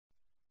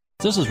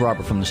This is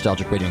Robert from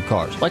Nostalgic Radio and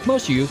Cars. Like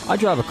most of you, I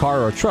drive a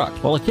car or a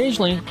truck. Well,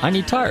 occasionally, I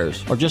need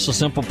tires, or just a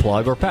simple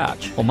plug or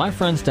patch. Well, my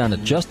friends down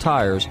at Just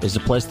Tires is the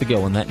place to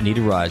go when that need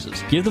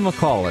arises. Give them a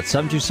call at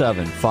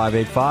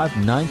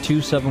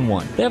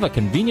 727-585-9271. They have a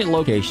convenient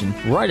location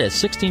right at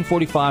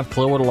 1645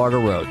 Clearwater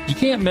Largo Road. You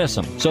can't miss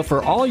them. So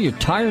for all your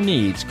tire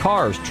needs,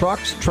 cars,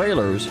 trucks,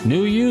 trailers,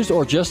 new, used,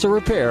 or just a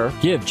repair,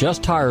 give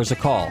Just Tires a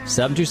call.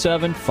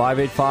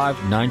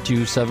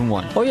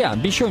 727-585-9271. Oh yeah,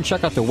 and be sure and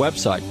check out their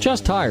website,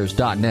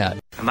 justtires.net.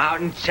 Come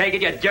out and take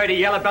it, you dirty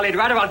yellow-bellied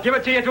rat, or I'll give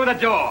it to you through the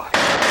door.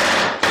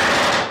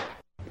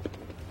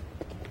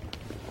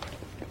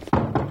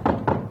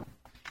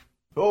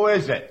 Who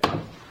is it?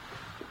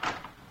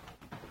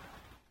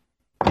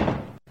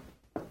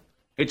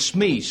 It's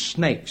me,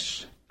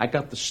 Snakes. I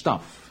got the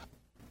stuff.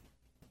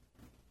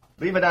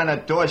 Leave it on the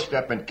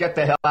doorstep and get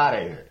the hell out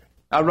of here.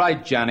 All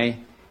right,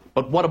 Johnny.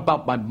 But what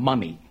about my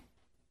money?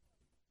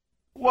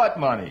 What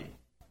money?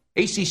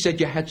 AC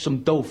said you had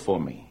some dough for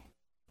me.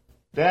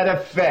 That a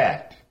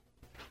fact.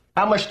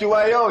 How much do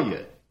I owe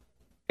you?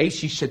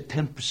 AC said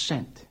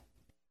 10%.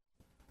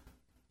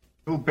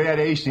 Too bad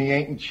AC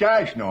ain't in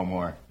charge no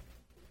more.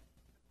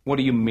 What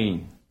do you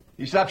mean?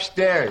 He's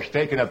upstairs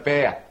taking a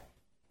bath.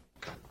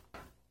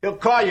 He'll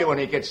call you when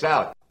he gets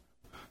out.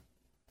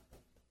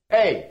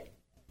 Hey,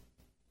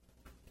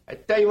 I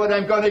tell you what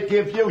I'm going to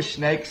give you,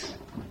 Snakes.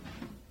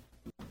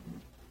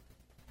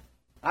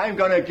 I'm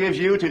going to give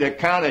you to the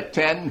count of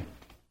 10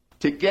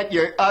 to get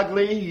your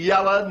ugly,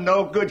 yellow,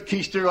 no-good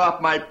keister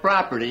off my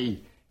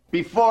property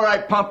before I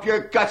pump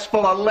your guts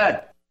full of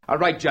lead. All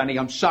right, Johnny,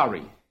 I'm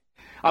sorry.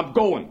 I'm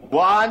going.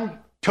 1,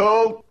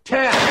 2,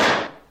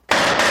 10.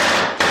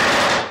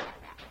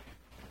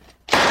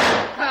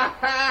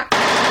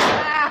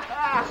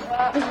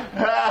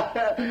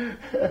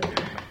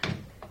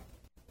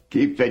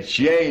 Keep the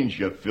change,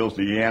 you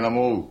filthy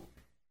animal.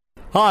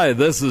 Hi,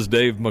 this is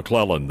Dave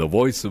McClellan, the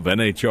voice of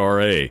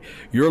NHRA.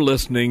 You're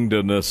listening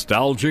to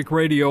Nostalgic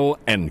Radio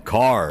and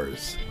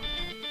Cars.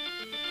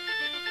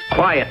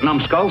 Quiet,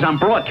 numbskulls, I'm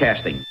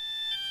broadcasting.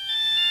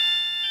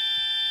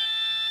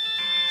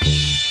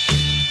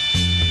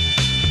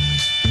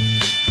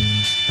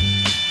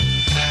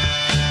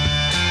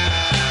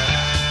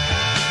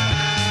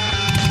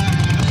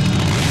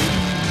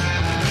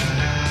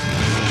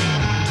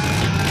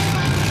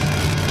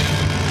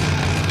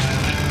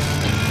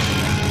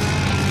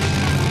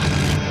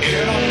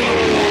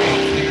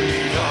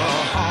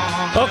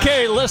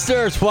 Okay,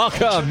 listeners,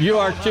 welcome. You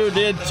are tuned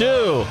in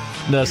to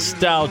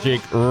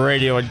Nostalgic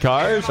Radio and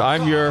Cars.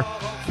 I'm your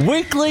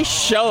weekly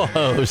show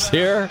host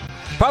here.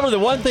 Probably the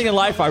one thing in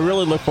life I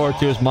really look forward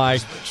to is my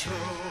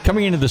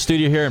coming into the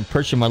studio here and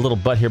perching my little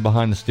butt here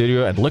behind the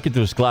studio and looking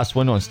through this glass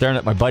window and staring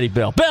at my buddy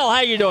Bill. Bill,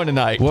 how you doing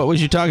tonight? What was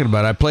you talking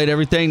about? I played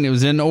everything. It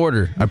was in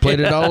order. I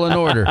played it all in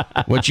order.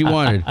 What you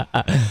wanted.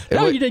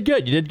 No, you did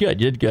good. You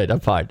did good.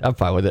 I'm fine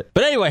with it.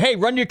 But anyway, hey,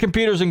 run your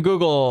computers and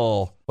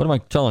Google. What am I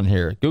telling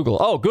here? Google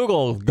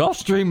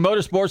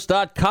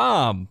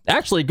GulfstreamMotorsports.com.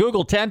 Actually,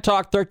 Google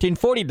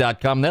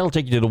TanTalk1340.com. That'll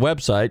take you to the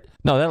website.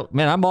 No,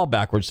 man, I'm all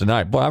backwards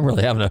tonight. Boy, I'm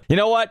really having a... You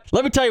know what?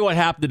 Let me tell you what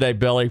happened today,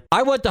 Billy.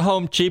 I went to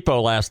Home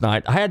Cheapo last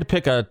night. I had to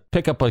pick up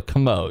a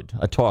commode,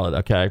 a toilet,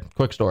 okay?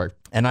 Quick story.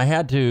 And I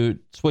had to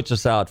switch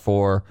this out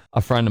for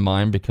a friend of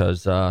mine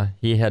because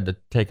he had to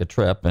take a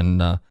trip,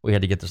 and we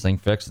had to get this thing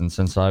fixed. And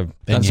since I've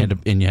and you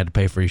had to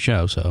pay for your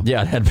show, so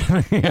yeah, I had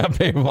to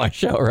pay for my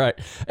show, right?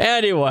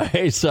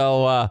 Anyway,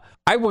 so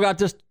I got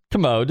this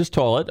commode, this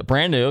toilet,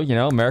 brand new,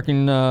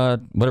 American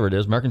whatever it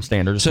is, American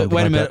Standard. So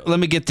wait a minute, let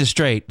me get this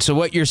straight. So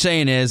what you're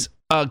saying is.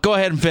 Go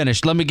ahead and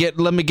finish. Let me get.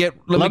 Yeah,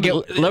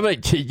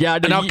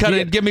 and I'll cut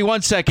it. Give me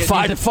 1 second.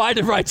 Find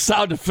the right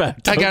sound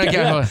effect. I got it.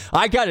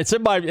 I got it.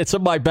 It's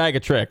in my bag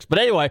of tricks. But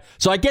anyway,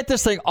 so I get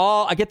this thing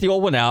I get the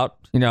old one out,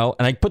 and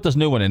I put this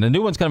new one in. The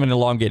new one's kind of an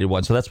elongated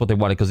one, so that's what they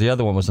wanted because the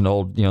other one was an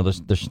old,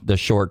 the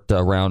short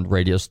round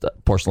radius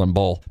porcelain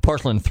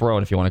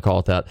throne, if you want to call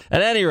it that.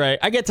 At any rate,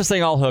 I get this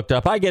thing all hooked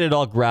up. I get it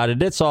all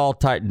grouted. It's all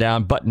tightened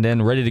down, buttoned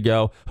in, ready to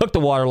go. Hook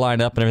the water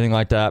line up and everything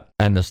like that.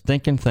 And the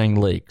stinking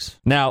thing leaks.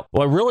 Now,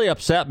 what really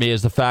upset me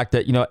is the fact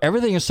that,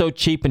 everything is so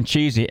cheap and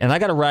cheesy, and I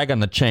got to rag on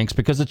the Chinks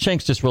because the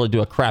Chinks just really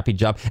do a crappy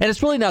job. And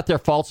it's really not their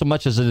fault so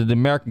much as it is the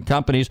American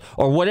companies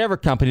or whatever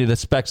company that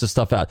specs this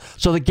stuff out.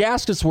 So the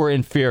gaskets were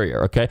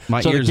inferior, okay?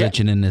 My ear's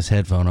itching in this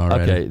headphone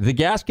already. Okay, the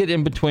gasket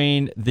in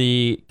between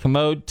the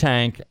commode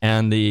tank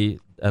and the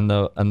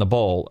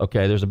bowl,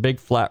 okay, there's a big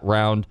flat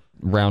round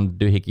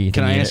doohickey.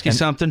 Can I ask you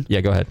something?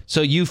 Yeah, go ahead.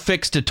 So you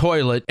fixed a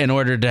toilet in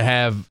order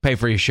to pay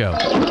for your show.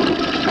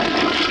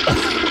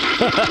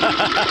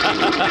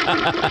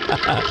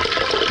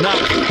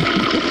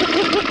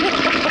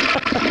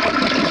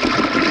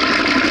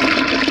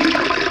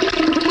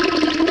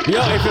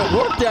 Now, if it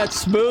worked that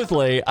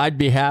smoothly, I'd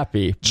be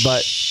happy.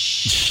 But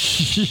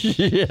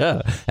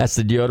yeah, That's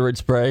the deodorant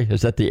spray.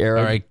 Is that the air?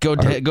 All right, go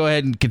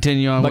ahead and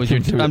continue on with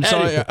your.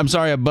 I'm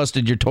sorry, I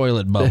busted your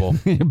toilet bubble.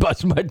 You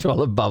busted my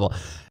toilet bubble.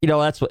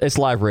 It's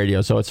live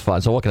radio, so it's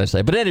fun. So what can I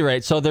say? But at any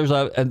rate, so there's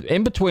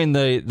in between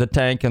the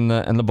tank and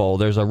the bowl,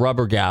 there's a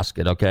rubber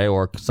gasket, okay,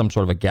 or some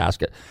sort of a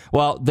gasket.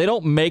 Well, they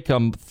don't make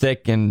them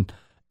thick and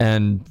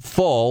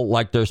full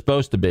like they're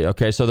supposed to be,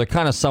 okay? So they're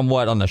kind of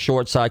somewhat on the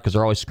short side because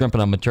they're always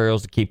scrimping on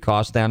materials to keep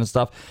costs down and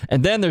stuff.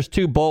 And then there's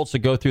 2 bolts that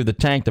go through the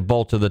tank to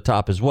bolt to the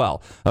top as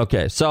well.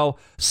 Okay, so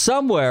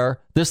somewhere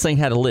this thing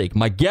had a leak.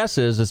 My guess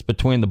is it's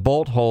between the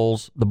bolt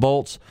holes, the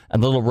bolts,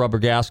 and the little rubber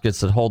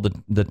gaskets that hold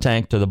the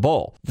tank to the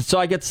bowl. So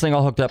I get this thing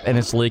all hooked up and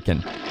it's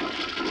leaking.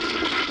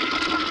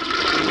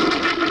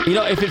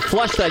 If it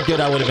flushed that good,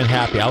 I would have been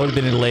happy. I would have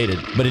been elated,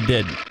 but it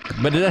didn't.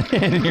 But at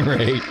any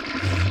rate,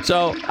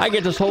 so I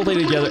get this whole thing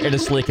together and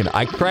it's leaking.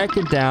 I crank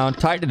it down,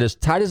 tighten it as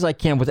tight as I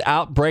can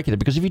without breaking it.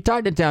 Because if you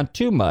tighten it down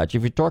too much,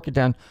 if you torque it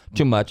down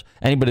too much,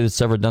 anybody that's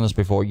ever done this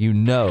before, you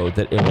know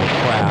that it will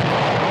crack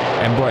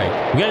and break.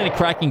 You got any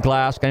cracking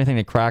glass? Got anything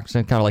that cracks?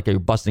 Kind of like you're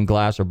busting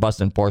glass or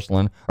busting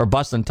porcelain or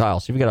busting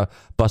tile. See if you got a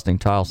busting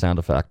tile sound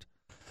effect.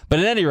 But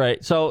at any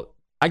rate, so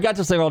I got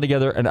this thing all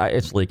together and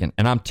it's leaking.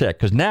 And I'm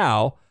ticked because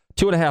now,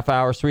 2.5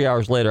 hours, 3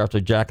 hours later, after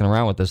jacking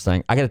around with this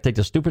thing, I got to take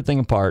this stupid thing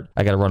apart.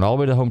 I got to run all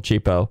the way to Home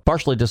Depot,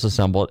 partially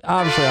disassemble it.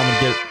 Obviously,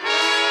 I'm going to get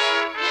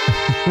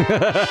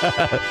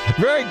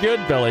Very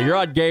good, Billy. You're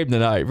on game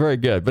tonight. Very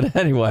good. But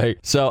anyway,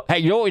 so, hey,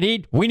 you know what we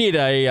need? We need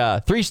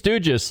a Three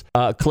Stooges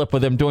clip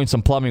with them doing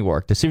some plumbing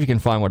work to see if you can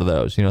find one of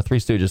those. Three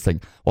Stooges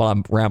thing while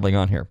I'm rambling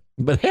on here.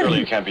 But Surely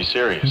you can't be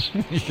serious.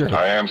 Sure.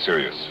 I am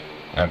serious.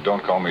 And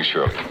don't call me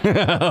Shirley.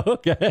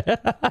 Okay.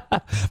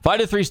 Find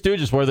the Three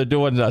Stooges where they're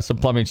doing some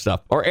plumbing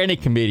stuff. Or any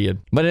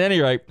comedian. But at any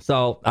rate,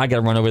 so I got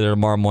to run over there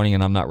tomorrow morning,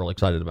 and I'm not really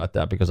excited about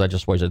that because I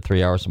just wasted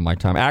 3 hours of my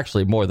time.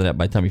 Actually, more than that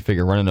by the time you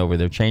figure running over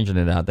there, changing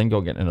it out, then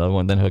go getting another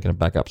one, then hooking it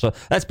back up. So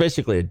that's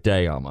basically a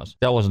day almost.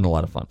 That wasn't a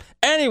lot of fun.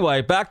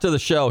 Anyway, back to the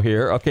show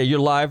here. Okay, you're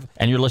live,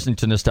 and you're listening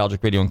to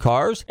Nostalgic Radio and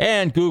Cars,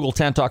 and Google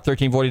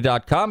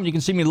TanTalk1340.com. You can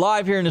see me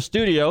live here in the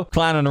studio,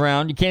 clowning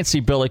around. You can't see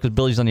Billy because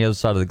Billy's on the other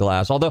side of the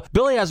glass. Although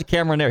Billy has a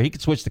camera in there. He could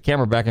switch the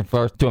camera back and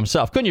forth to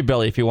himself. Couldn't you,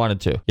 Billy, if you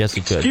wanted to? Yes,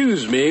 he could.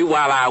 Excuse me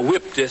while I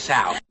whip this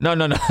out. No.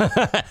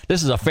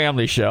 This is a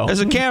family show. There's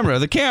a camera.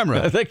 The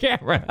camera. The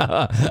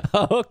camera.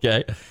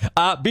 Okay.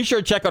 Be sure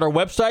to check out our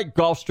website,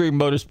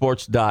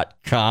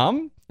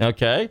 GulfstreamMotorsports.com.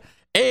 Okay.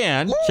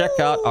 And check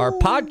out our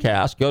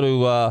podcast. Go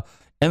to,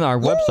 in our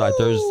website,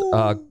 there's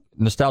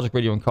Nostalgic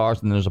Radio and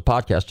Cars, and there's a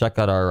podcast. Check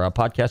out our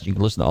podcast. You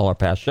can listen to all our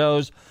past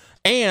shows.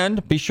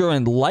 And be sure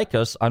and like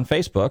us on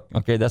Facebook.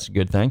 Okay, that's a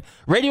good thing.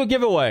 Radio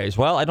giveaways.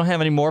 Well, I don't have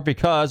any more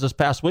because this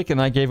past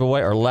weekend I gave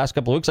away, or last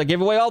couple of weeks, I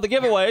gave away all the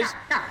giveaways.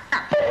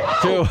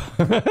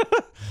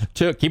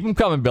 to keep them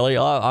coming, Billy.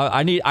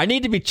 I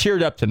need to be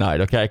cheered up tonight,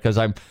 okay? Because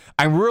I'm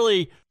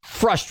really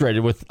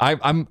frustrated with I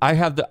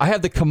have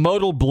the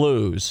Komodo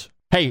blues.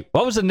 Hey,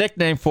 what was the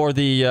nickname for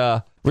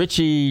the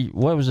Richie?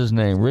 What was his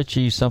name?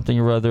 Richie something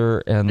or other.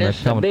 And this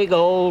is a big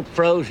old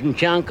frozen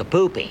chunk of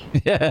poopy.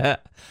 Yeah,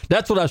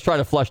 that's what I was trying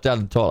to flush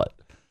down the toilet.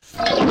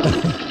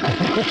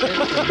 This is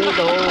a big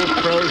old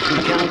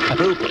frozen chunk of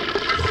poopy.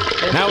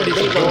 Now we need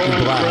some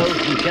broken glass.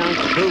 Frozen chunk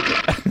of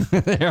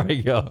poopy. There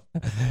we go.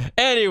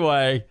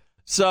 Anyway,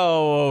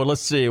 so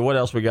let's see what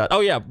else we got. Oh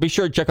yeah, be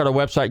sure to check out our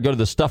website. Go to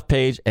the stuff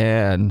page,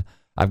 and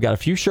I've got a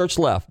few shirts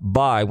left.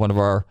 Buy one of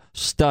our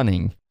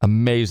stunning,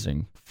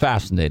 amazing,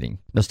 fascinating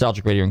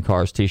Nostalgic Radio and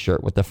Cars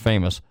T-shirt with the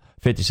famous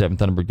 57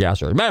 Thunderbird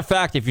gas racer. Matter of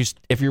fact,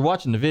 if you're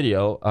watching the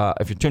video,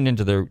 if you're tuned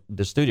into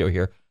the studio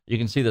here, you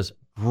can see this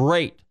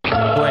great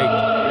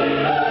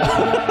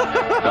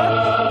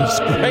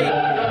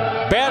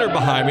banner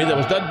behind me that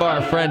was done by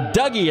our friend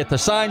Dougie at the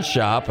sign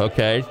shop.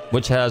 Okay,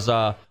 which has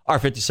our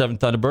 57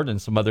 Thunderbird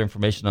and some other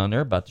information on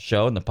there about the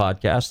show and the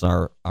podcast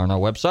on our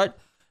website.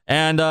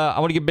 And I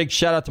want to give a big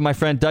shout out to my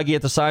friend Dougie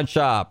at the sign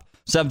shop.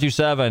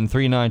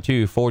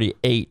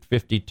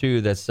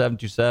 727-392-4852. That's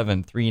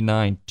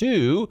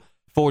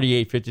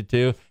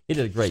 727-392-4852. He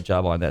did a great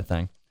job on that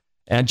thing.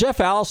 And Jeff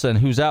Allison,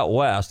 who's out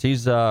west,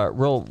 he's a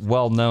real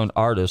well-known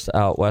artist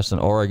out west in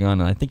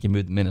Oregon, and I think he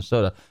moved to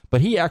Minnesota.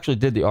 But he actually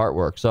did the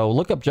artwork. So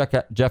look up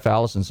Jeff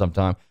Allison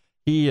sometime.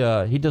 He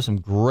does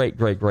some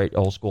great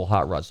old-school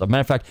hot rod stuff.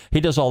 Matter of fact,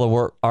 he does all the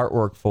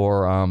artwork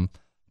for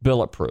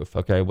Bulletproof,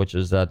 okay, which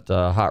is that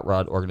hot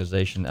rod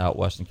organization out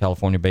west in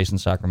California, based in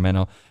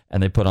Sacramento,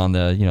 and they put on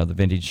the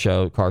vintage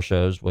car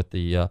shows with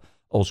the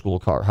old school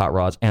car hot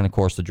rods, and of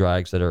course the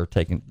drags that are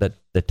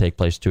that take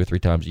place 2 or 3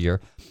 times a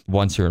year.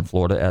 Once here in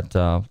Florida at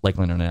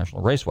Lakeland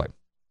International Raceway.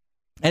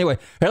 Anyway,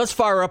 hey, let's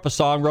fire up a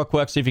song real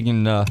quick, see if you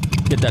can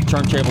get that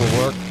turntable to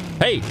work.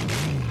 Hey,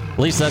 at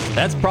least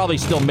that's probably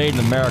still made in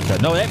America.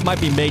 No, that might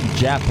be made in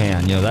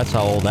Japan. That's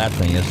how old that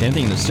thing is.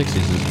 Anything in the 60s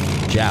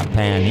is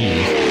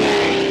Japanese.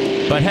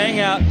 But hang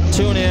out,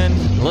 tune in,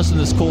 listen to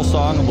this cool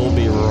song, and we'll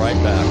be right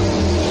back.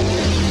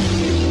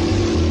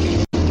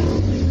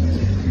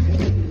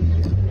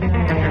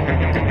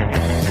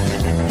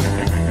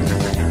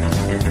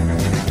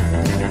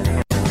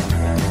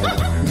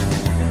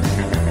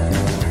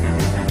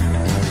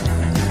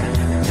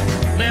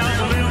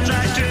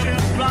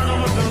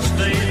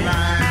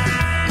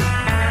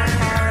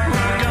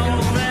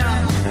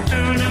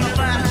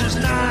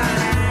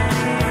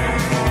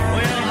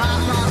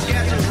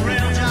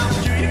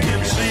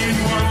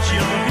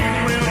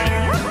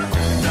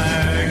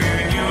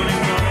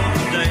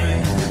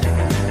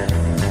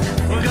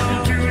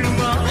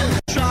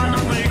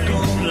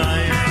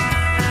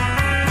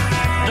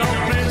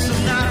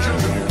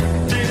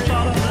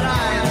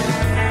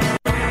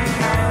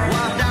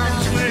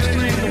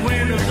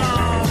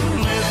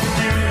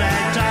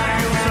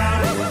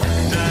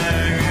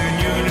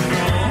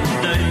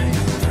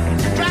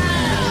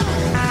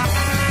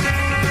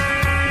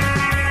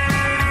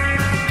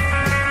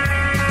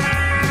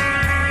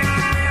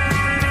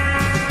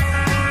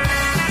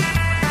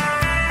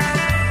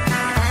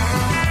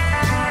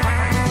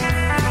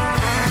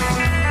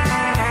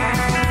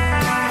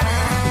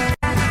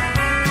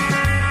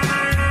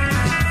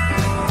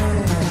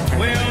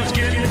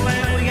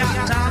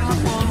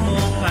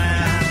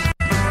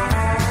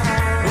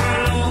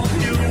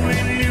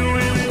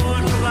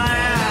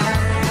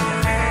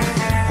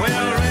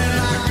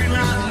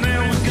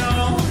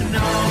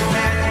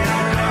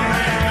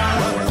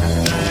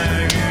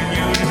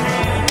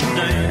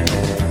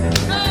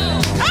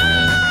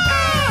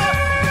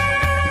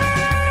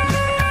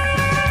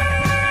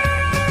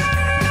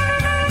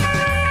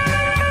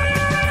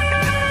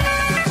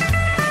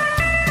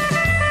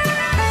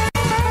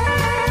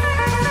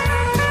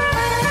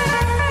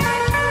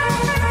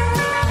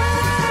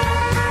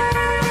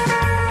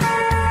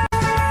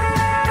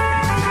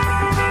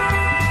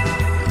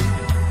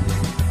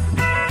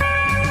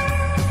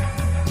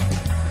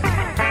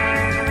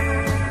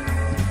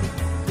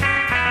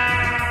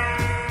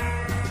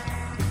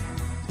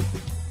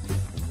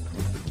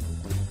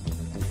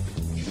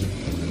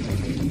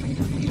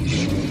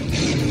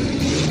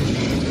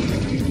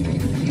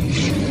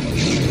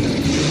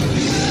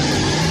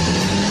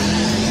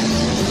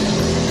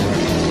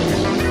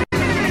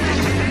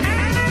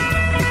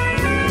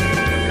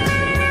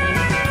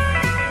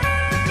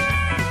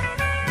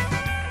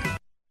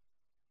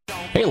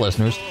 Hey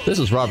listeners, this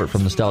is Robert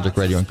from Nostalgic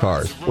Radio and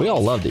Cars. We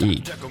all love to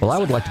eat. Well, I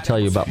would like to tell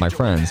you about my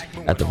friends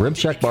at the Rib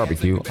Shack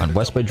Barbecue on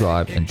West Bay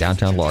Drive in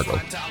downtown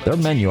Largo. Their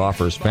menu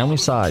offers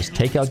family-sized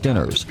takeout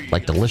dinners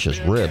like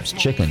delicious ribs,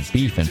 chicken,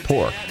 beef, and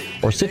pork,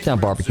 or sit-down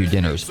barbecue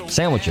dinners,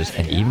 sandwiches,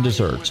 and even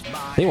desserts.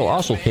 They will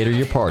also cater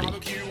your party.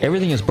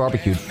 Everything is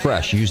barbecued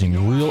fresh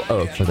using real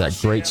oak for that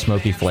great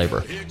smoky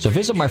flavor. So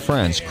visit my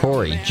friends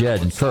Corey,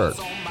 Jed, and Kurt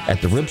at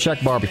the Rib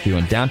Shack Barbecue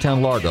in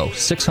downtown Largo,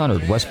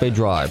 600 West Bay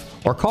Drive,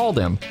 or call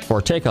them for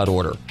a takeout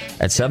order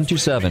at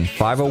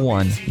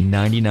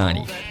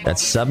 727-501-9090.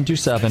 That's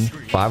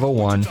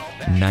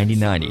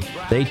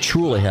 727-501-9090. They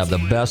truly have the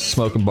best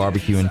smoking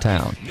barbecue in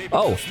town.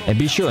 Oh, and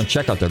be sure and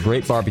check out their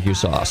great barbecue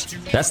sauce.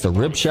 That's the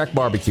Rib Shack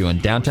Barbecue in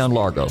downtown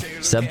Largo,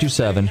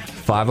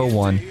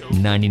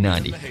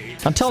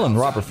 727-501-9090. I'm telling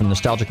Robert from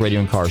Nostalgic Radio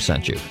and Cars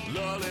sent you.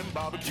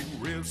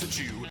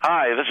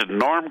 Hi, this is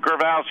Norm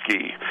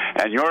Grabowski,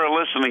 and you're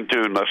listening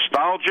to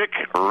Nostalgic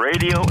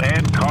Radio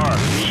and Cars.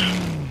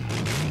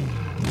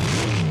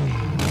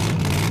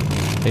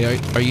 Hey,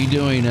 are you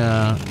doing,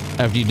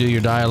 after you do your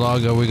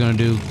dialogue, are we going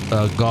to do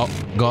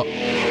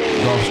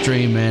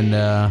Gulfstream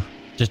and...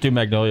 Just do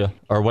Magnolia,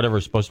 or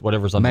whatever's on the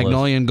list.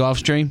 Magnolia and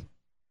Gulfstream?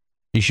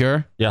 You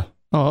sure? Yeah.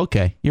 Oh,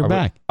 okay. You're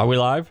back. Are we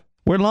live?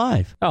 We're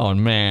live. Oh,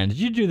 man. Did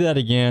you do that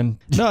again?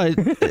 No,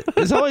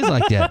 it's always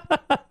like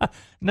that.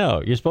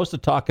 No, you're supposed to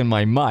talk in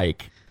my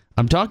mic.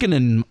 I'm talking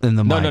in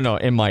the mic. No,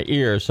 in my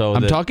ear. So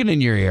I'm talking in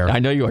your ear. I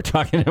know you are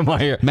talking in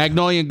my ear.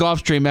 Magnolia and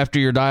Gulfstream after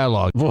your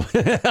dialogue.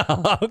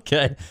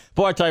 Okay.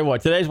 Boy, I tell you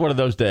what, today's one of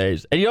those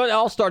days. And you know, it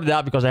all started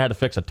out because I had to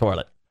fix a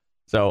toilet.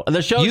 So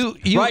the show's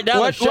right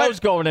now. The show's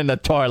going in the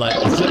toilet.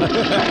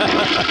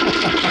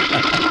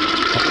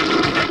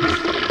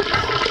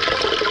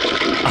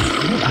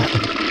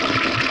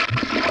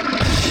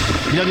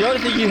 You know, the only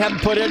thing you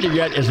haven't put in there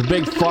yet is a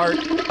big fart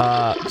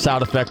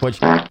sound effect, which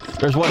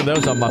there's one of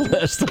those on my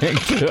list thing,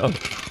 too.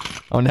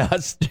 Oh, now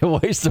it's a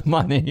waste of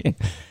money.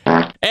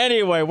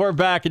 Anyway, we're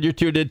back, and you're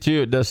tuned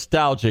into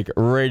Nostalgic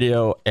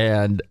Radio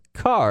and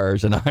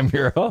Cars, and I'm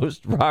your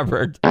host,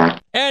 Robert.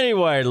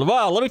 Anyway,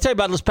 well, let me tell you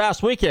about this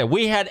past weekend.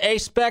 We had a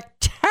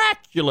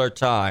spectacular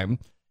time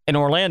in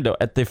Orlando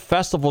at the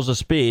Festivals of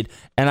Speed,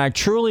 and I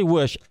truly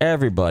wish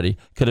everybody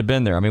could have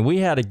been there. I mean, we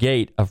had a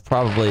gate of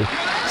probably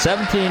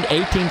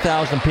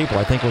 18,000 people,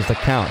 I think was the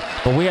count.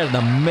 But we had an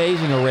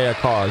amazing array of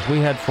cars. We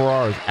had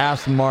Ferraris,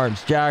 Aston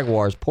Martins,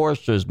 Jaguars,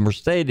 Porsches,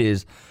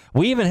 Mercedes.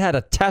 We even had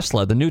a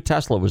Tesla. The new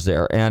Tesla was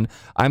there. And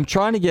I'm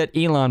trying to get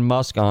Elon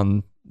Musk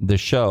on the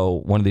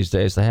show one of these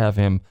days to have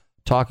him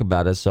talk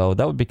about it. So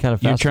that would be kind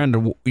of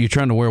fascinating. You're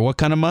trying to wear what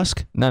kind of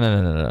Musk?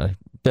 No.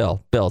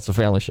 Bill, it's a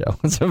family show.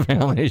 It's a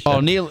family show.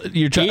 Oh, Neil,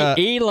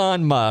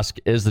 Elon Musk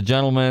is the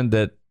gentleman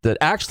that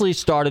actually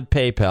started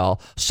PayPal,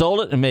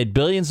 sold it, and made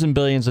billions and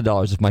billions of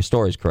dollars, if my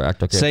story's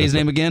correct. Okay, say his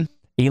name again?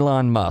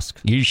 Elon Musk.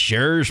 You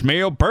sure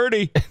smell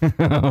pretty.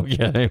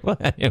 Okay, well,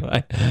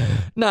 anyway.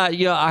 No,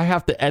 I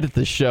have to edit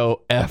the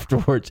show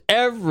afterwards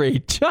every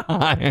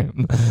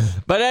time.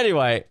 But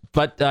anyway,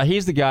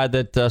 he's the guy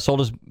that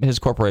sold his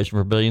corporation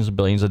for billions and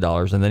billions of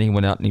dollars, and then he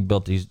went out and he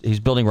built he's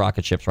building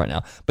rocket ships right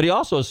now. But he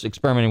also is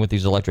experimenting with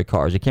these electric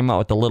cars. He came out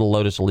with the little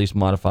Lotus Elise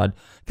modified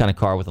kind of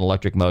car with an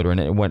electric motor, and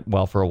it went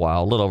well for a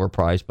while, a little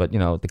overpriced, but,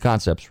 the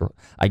concepts,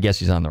 I guess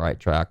he's on the right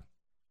track.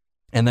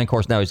 And then, of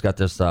course, now he's got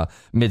this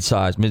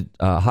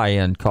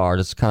high-end car.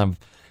 It's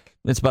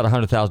about a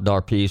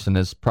 $100,000 piece, and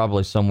it's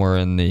probably somewhere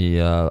in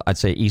the, I'd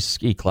say,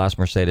 E-Class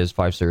Mercedes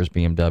 5 Series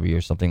BMW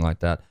or something like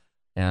that.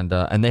 And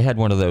they had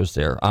one of those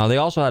there. They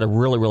also had a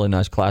really, really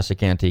nice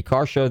classic antique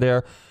car show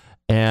there,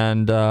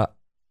 and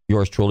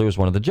yours truly was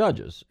one of the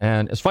judges.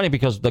 And it's funny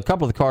because the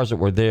couple of the cars that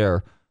were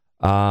there,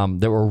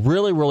 they were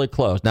really, really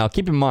close. Now,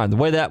 keep in mind, the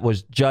way that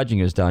was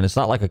judging is done, it's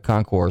not like a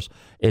concourse.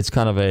 It's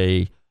kind of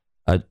a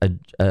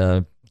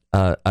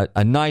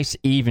nice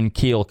even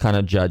keel kind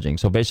of judging.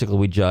 So basically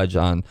we judge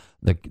on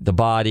the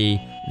body,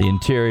 the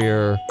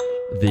interior,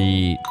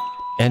 the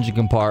engine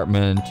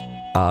compartment,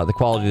 the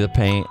quality of the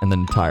paint, and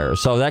then the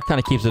tires. So that kind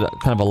of keeps it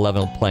kind of a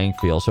level playing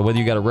field. So whether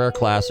you got a rare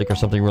classic or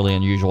something really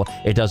unusual,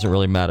 it doesn't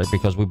really matter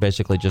because we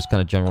basically just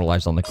kind of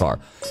generalize on the car.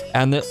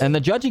 And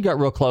the judging got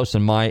real close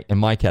in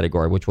my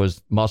category, which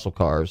was muscle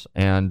cars.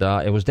 And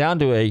it was down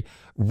to a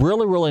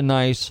really, really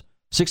nice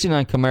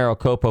 69 Camaro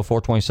Copo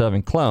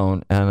 427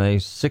 clone and a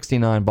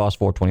 69 Boss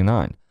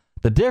 429.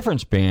 The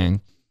difference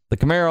being the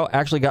Camaro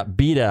actually got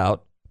beat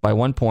out by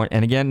 1 point.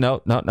 And again,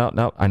 no.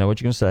 I know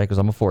what you're going to say because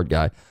I'm a Ford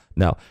guy.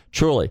 No,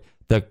 truly,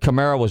 the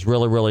Camaro was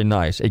really, really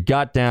nice. It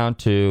got down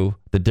to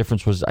the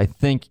difference was, I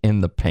think,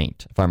 in the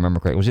paint, if I remember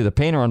correctly. It was either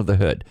paint or under the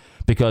hood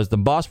because the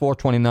Boss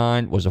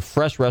 429 was a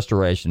fresh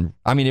restoration.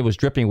 I mean, it was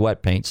dripping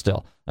wet paint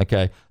still.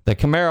 Okay, the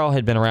Camaro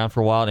had been around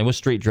for a while and it was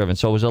street driven,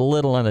 so it was a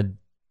little on the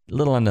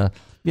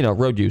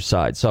road use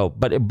side. So,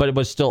 but it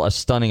was still a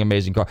stunning,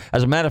 amazing car.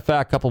 As a matter of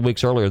fact, a couple of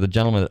weeks earlier, the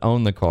gentleman that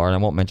owned the car, and I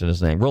won't mention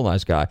his name, real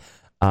nice guy.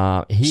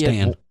 He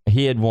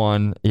had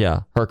won,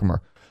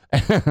 Herkimer,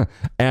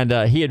 and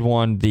he had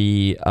won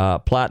the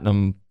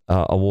platinum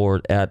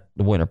award at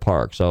the Winter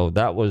Park. So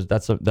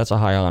that's a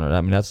high honor.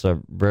 I mean, that's a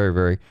very,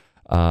 very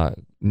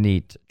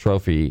neat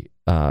trophy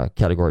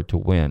category to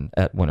win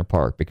at Winter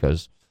Park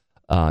because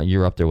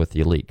you're up there with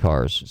the elite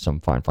cars, some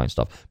fine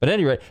stuff. But at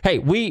any rate, hey,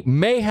 we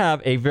may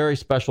have a very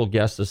special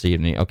guest this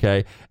evening,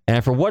 okay?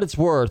 And for what it's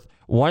worth,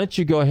 why don't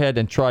you go ahead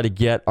and try to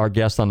get our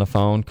guest on the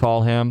phone,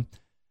 call him.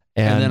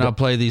 And then I'll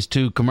play these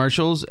 2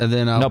 commercials, and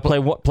then I'll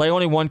play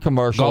only one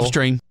commercial.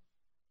 Gulfstream.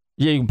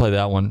 Yeah, you can play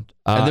that one.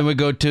 And then we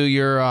go to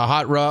your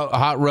hot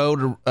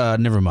road.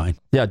 Never mind.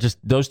 Yeah, just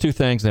those 2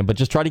 things. But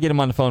just try to get him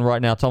on the phone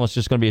right now. Tell him it's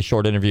just going to be a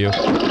short interview.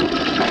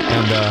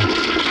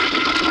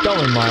 And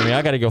don't remind me.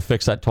 I got to go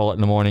fix that toilet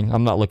in the morning.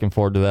 I'm not looking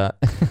forward to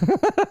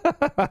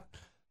that.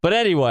 But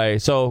anyway,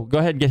 so go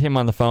ahead and get him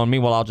on the phone.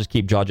 Meanwhile, I'll just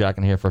keep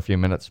jaw-jacking here for a few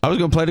minutes. I was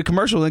going to play the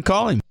commercial and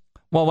call him.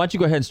 Well, why don't you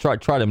go ahead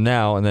and try him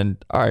now, and then,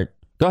 all right,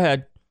 go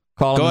ahead.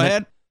 Call him. Go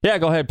ahead? Yeah,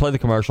 go ahead. Play the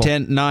commercial.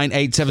 10, 9,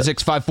 8, 7,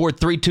 6, 5, 4,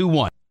 3, 2,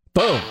 1.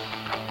 Boom.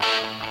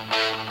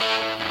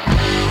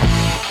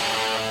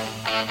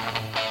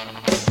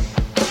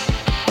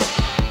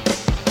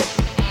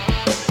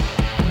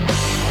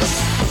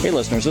 Hey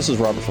listeners, this is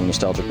Robert from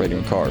Nostalgic Radio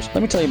and Cars.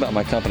 Let me tell you about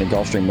my company,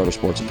 Gulfstream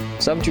Motorsports,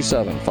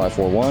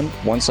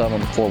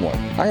 727-541-1741.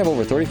 I have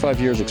over 35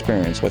 years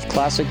experience with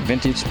classic,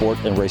 vintage, sport,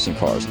 and racing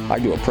cars. I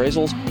do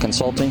appraisals,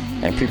 consulting,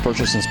 and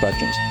pre-purchase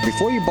inspections.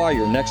 Before you buy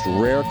your next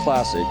rare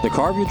classic, the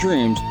car of your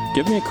dreams,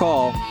 give me a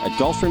call at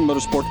Gulfstream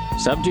Motorsport,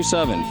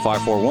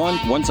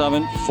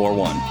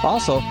 727-541-1741.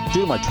 Also,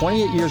 due to my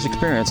 28 years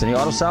experience in the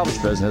auto salvage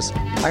business,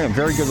 I am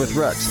very good with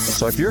wrecks.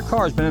 So if your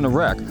car has been in a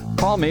wreck,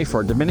 call me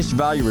for a diminished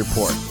value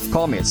report.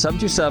 Call me at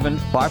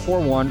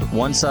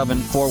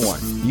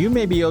 727-541-1741. You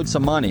may be owed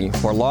some money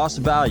for lost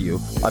value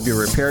of your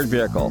repaired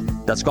vehicle.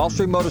 That's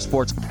Gulfstream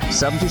Motorsports,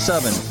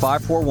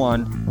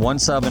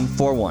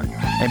 727-541-1741.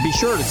 And be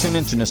sure to tune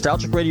into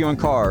Nostalgic Radio and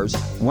Cars,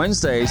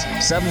 Wednesdays,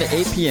 7 to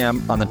 8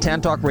 p.m. on the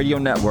Tan Talk Radio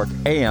Network,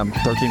 AM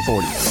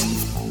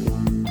 1340.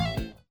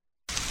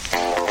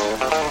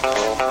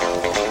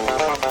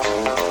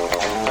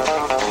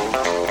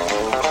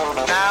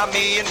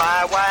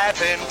 My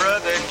wife and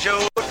brother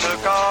Joe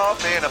took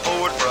off in a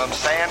Ford from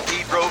San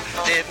Pedro.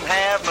 Didn't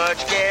have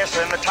much gas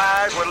and the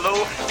tires were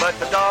low, but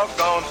the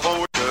doggone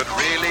Ford could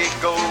really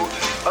go.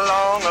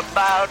 Along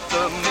about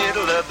the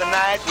middle of the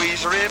night,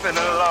 we's ripping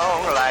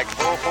along like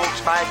poor folks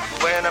fight.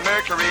 When a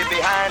Mercury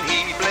behind,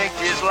 he blinked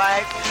his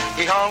light.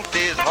 He honked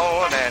his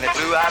horn and it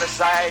flew out of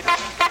sight.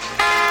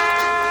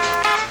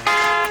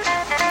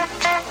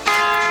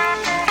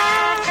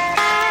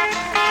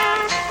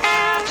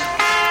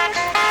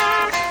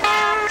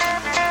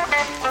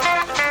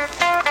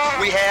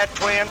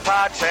 Twin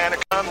pots and a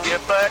come your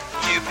butt.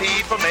 You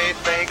people may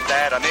think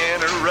that I'm in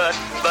a rut,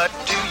 but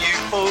to you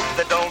folk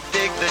that don't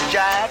dig the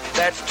jive,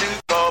 that's 2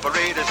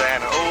 carburetors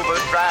and an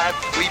overdrive.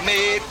 We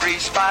made 3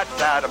 spots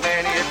out of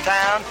many a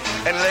town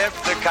and left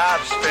the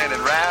cops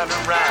spinning round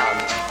and round.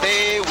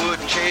 They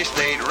wouldn't chase,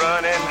 they'd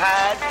run and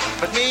hide,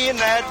 but me and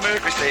that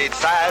Mercury stayed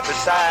side by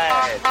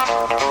side.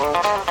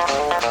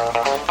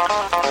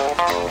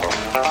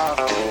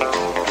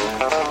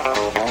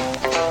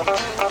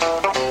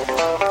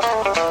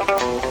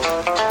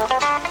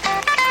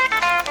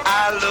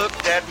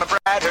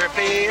 Her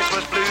face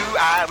was blue,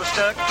 I was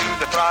stuck to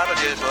the throttle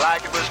just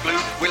like it was glue.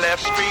 We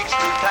left streaks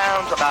through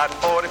towns about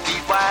 40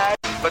 feet wide,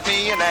 but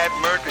me and that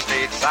Mercury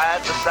stayed side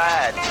to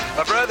side.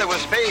 My brother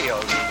was pale,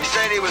 he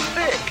said he was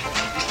thick,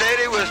 he said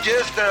it was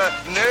just a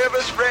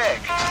nervous wreck.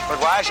 But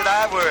why should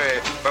I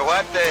worry, for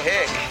what the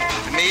heck?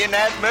 Me and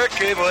that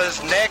Mercury was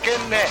neck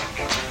and neck.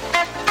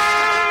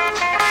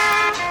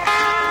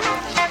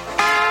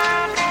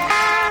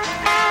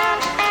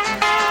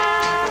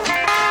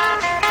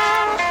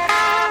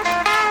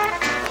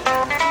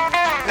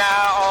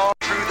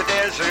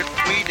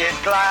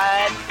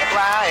 Glide,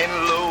 flying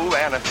low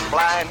and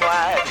flying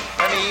wide.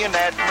 And me and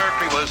that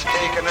Mercury was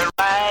taking a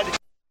ride.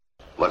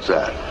 What's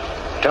that?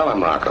 Tell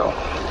him, Rocco.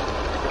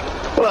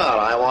 Well,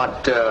 I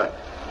want,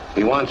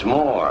 he wants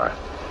more.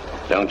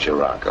 Don't you,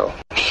 Rocco?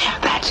 Yeah,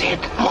 that's it.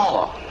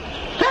 More.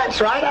 That's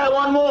right, I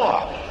want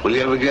more. Will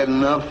you ever get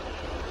enough?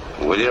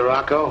 Will you,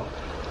 Rocco?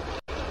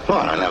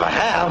 Well, I never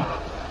have.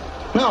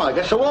 No, I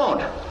guess I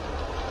won't.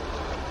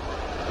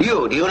 Do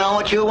you know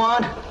what you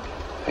want?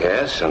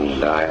 Yes,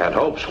 and I had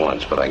hopes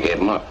once, but I gave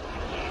them up.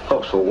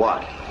 Hopes for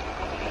what?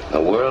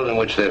 A world in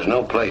which there's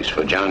no place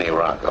for Johnny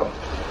Rocco.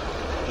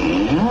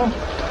 Mm-hmm.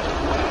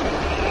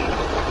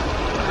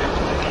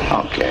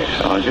 Okay,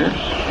 soldier.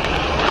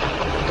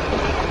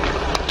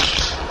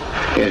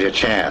 Here's your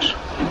chance.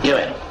 Give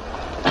it.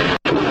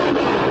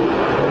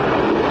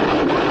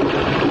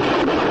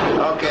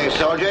 Okay,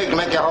 soldier, you can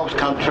make your hopes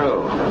come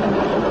true.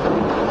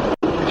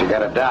 But you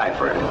gotta die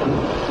for it.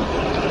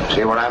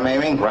 See what I'm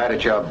aiming? Right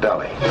at your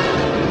belly.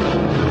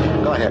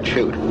 Go ahead,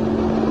 shoot.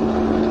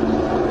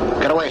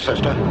 Get away,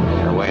 sister.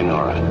 Get away,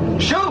 Nora.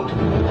 Shoot!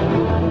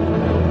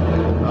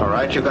 All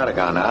right, you got a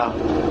gun now.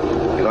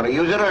 You gonna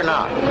use it or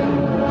not?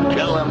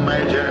 Kill him,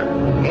 Major.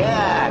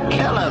 Yeah,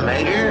 kill him,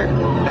 Major.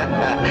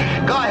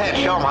 Go ahead,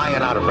 show him how you're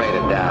not afraid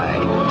to die.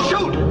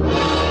 Shoot!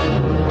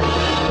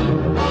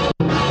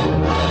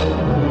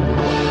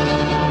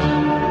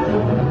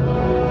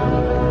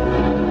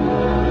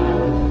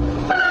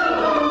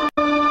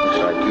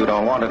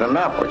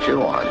 button up. What you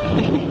want?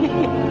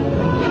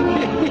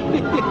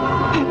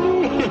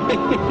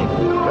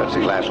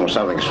 Pepsi glass when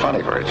something's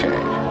funny for a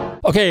change.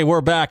 Okay, we're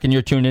back, and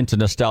you're tuned into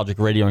Nostalgic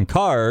Radio and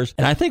Cars.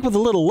 And I think with a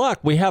little luck,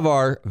 we have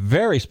our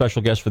very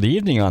special guest for the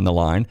evening on the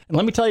line. And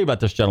let me tell you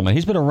about this gentleman.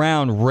 He's been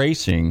around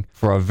racing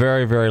for a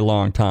very, very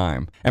long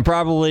time, and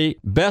probably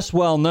best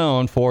well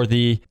known for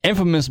the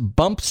infamous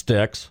bump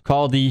sticks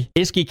called the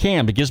Iskey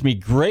Cam. It gives me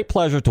great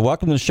pleasure to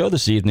welcome to the show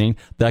this evening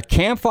the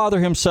cam father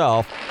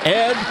himself,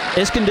 Ed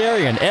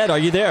Iskenderian. Ed, are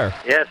you there?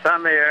 Yes,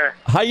 I'm here.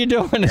 How you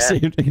doing this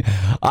evening?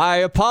 I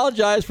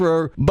apologize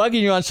for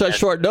bugging you on such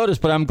short notice,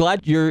 but I'm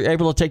glad you're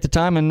able to take the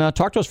time and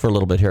talk to us for a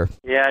little bit here.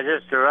 Yeah, I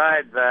just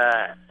arrived,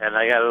 and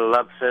I got a little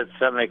upset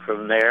stomach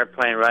from the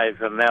airplane ride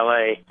from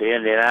L.A. to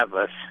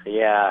Indianapolis.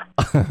 Yeah.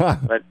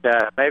 But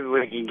maybe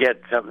we can get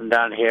something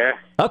done here.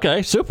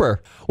 Okay,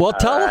 super. Well,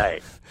 tell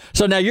us.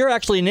 So now you're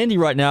actually in Indy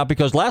right now,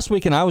 because last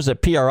weekend I was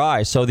at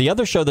PRI, so the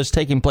other show that's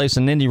taking place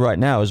in Indy right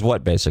now is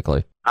what,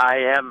 basically?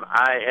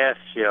 IMIS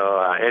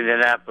show,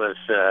 Indianapolis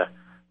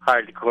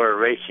Hardcore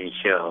Racing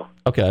Show.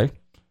 Okay.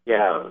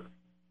 Yeah,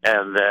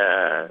 and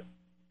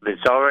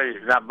it's already,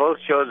 now both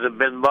shows have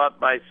been bought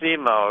by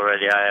SEMA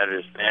already, I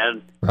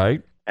understand.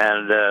 Right.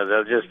 And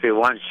there'll just be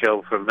one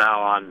show from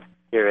now on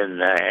here in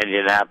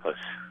Indianapolis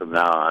from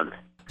now on.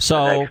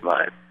 So next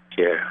month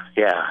here,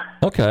 yeah.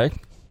 Okay.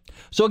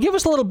 So give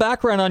us a little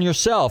background on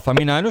yourself. I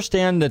mean, I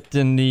understand that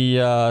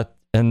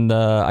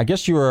I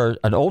guess you were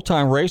an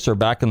old-time racer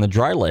back in the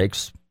Dry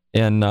Lakes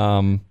in...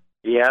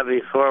 Yeah,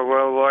 before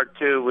World War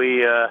II,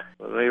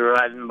 when we were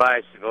riding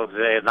bicycles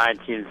in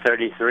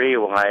 1933,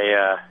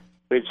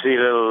 we'd see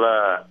little,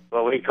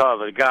 what we call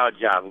the gow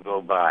job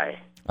go by.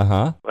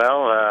 Uh-huh.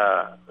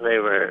 Well, they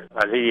were,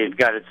 I think it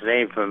got its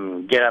name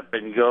from get up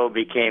and go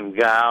became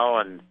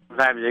gow, and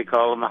sometimes they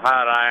call them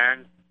hot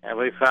iron. And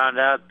we found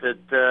out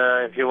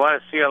that if you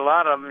want to see a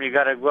lot of them, you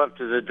got to go up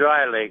to the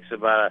Dry Lakes,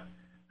 about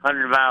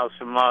 100 miles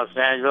from Los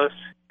Angeles,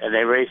 and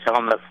they race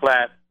on the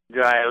flat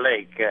dry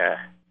lake,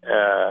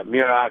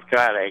 Muroc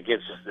Dry Lake.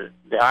 It's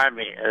the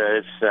Army,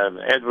 it's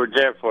Edwards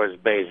Air Force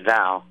Base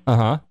now.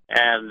 Uh-huh.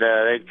 And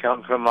they'd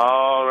come from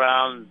all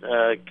around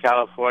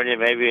California,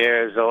 maybe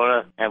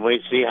Arizona, and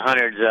we'd see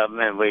hundreds of them,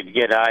 and we'd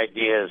get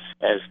ideas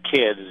as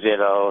kids, you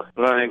know,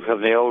 learning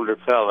from the older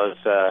fellas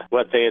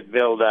what they'd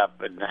build up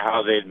and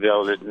how they'd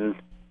build it, and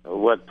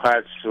what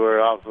parts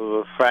were off of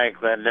a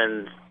Franklin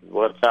and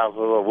what's off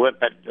of a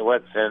Whippet,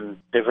 what's in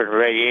different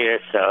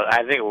radiators. So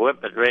I think a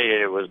Whippet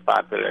radiator was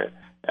popular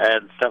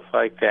and stuff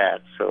like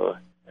that. So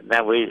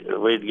then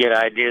we'd get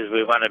ideas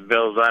we want to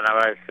build one of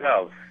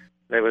ourselves.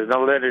 There was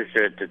no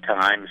literature at the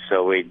time,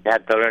 so we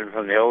had to learn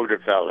from the older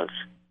fellas,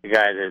 the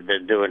guys that had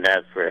been doing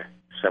that for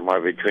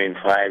somewhere between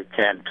 5,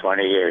 10,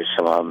 20 years,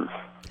 some of them.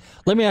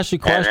 Let me ask you a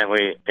question.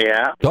 And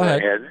then Go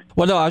ahead.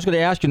 Well, no, I was going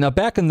to ask you, now,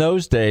 back in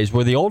those days,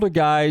 were the older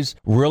guys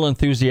real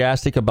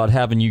enthusiastic about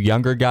having you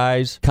younger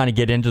guys kind of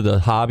get into the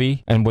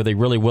hobby, and were they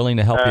really willing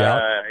to help you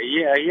out?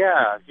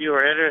 Yeah. If you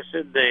were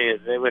interested,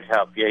 they would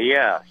help you.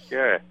 Yeah,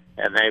 sure.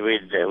 And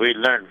we'd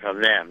learn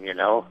from them, you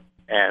know.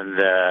 And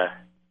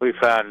we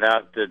found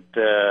out that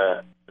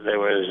there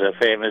was a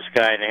famous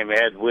guy named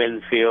Ed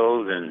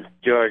Winfield and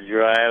George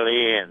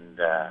Riley and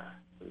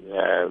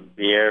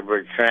Pierre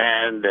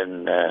Bertrand,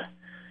 and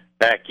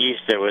back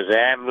east there was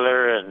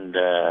Ambler, and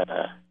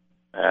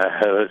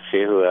let's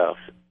see who else.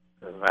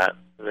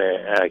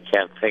 I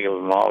can't think of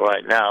them all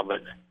right now,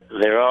 but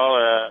they're all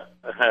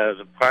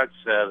the parts.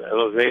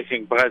 Those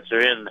racing parts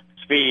are in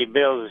Speedy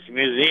Bill's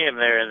museum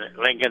there in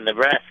Lincoln,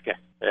 Nebraska.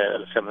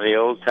 Some of the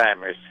old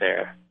timers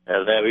there.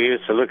 We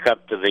used to look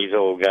up to these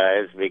old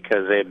guys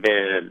because they've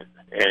been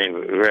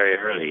very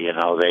early. You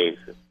know, they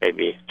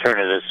maybe turn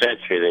of the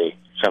century.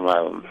 Some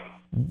of them.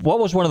 What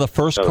was one of the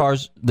first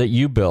cars that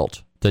you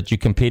built that you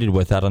competed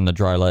with out on the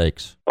Dry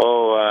Lakes?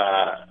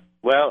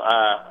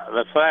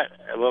 The flat.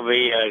 Well,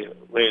 we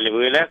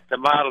left the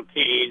Model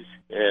Ts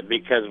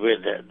because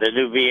with the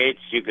new V8s,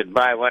 you could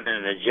buy one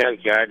in the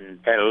junkyard and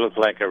it looked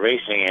like a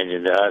racing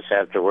engine to us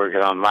after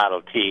working on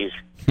Model Ts.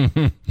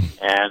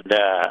 And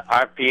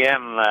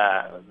RPM,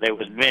 they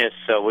would miss,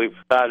 so we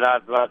found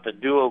out about the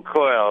dual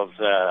coils.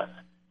 There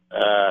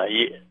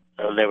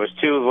was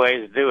two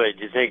ways to do it.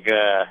 You take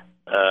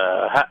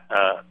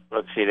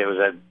let's see, there was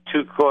a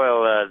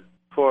two-coil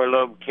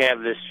four-lobe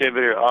cam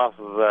distributor off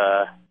of,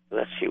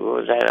 let's see, what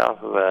was that,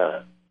 off of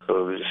a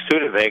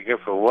Studebaker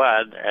for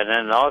one, and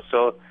then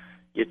also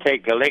you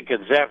take a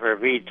Lincoln Zephyr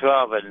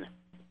V12 and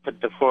put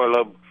the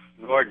four-lobe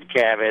Gordon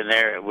cab in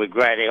there. We're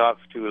grinding off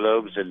two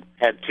lobes and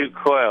had two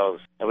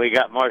coils, and we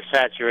got more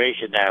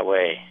saturation that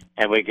way,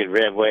 and we could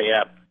rev way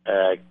up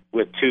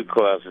with two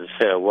coils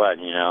instead of one,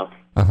 you know.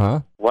 Uh-huh.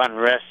 One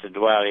rested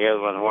while the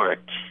other one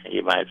worked,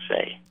 you might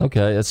say.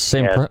 Okay, it's the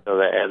same. So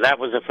that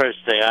was the first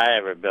thing I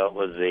ever built,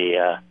 was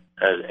the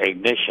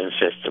ignition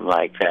system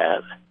like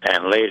that.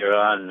 And later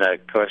on,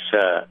 of course,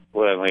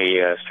 when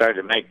we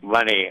started to make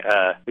money,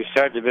 we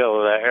started to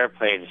build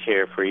airplanes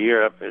here for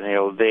Europe in the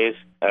old days,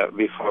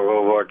 before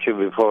World War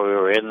II, before we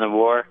were in the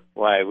war.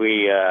 Why,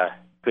 we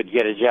could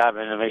get a job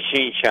in a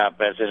machine shop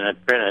as an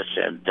apprentice,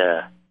 and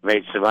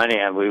made some money,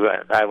 and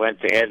I went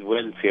to Ed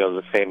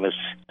Winfield, the famous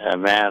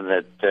man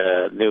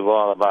that knew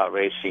all about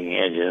racing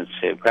engines.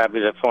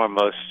 Probably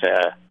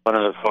one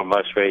of the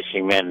foremost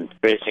racing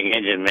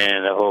engine men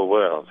in the whole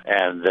world.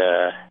 And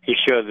he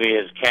showed me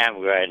his cam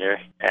grinder,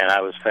 and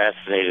I was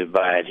fascinated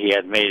by it. He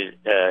had made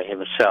it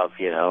himself,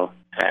 you know.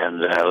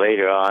 And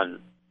later on,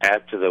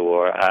 after the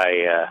war,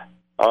 a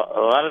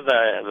lot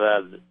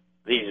of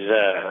these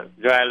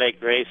dry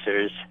lake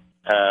racers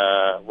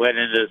went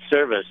into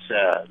service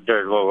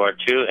during World War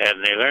II,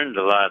 and they learned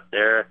a lot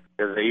there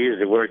because they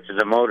usually worked in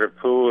the motor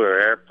pool or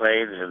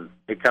airplanes, and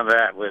they come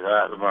back with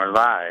a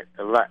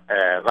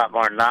lot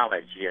more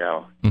knowledge, you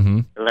know,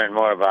 to learn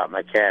more about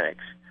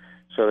mechanics.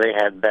 So they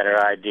had better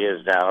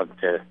ideas now,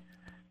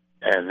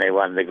 and they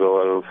wanted to go a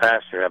little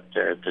faster up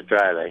there at the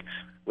dry lakes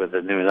with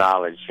the new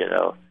knowledge, you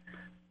know,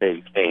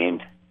 they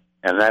gained.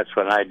 And that's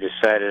when I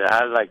decided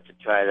I'd like to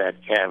try that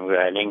cam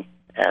grinding,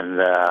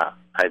 and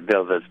I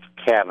built a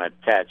cam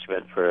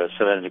attachment for a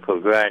cylindrical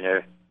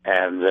grinder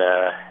and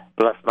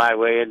bluffed my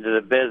way into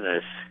the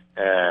business.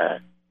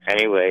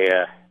 Anyway,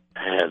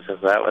 so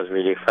that was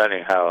really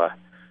funny how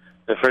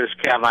the first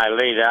cam I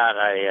laid out,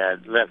 I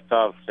left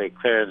off the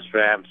clearance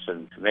ramps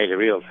and made a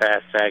real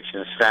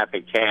fast-action,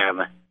 snappy cam,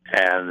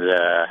 and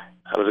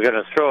I was going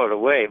to throw it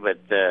away, but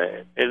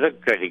it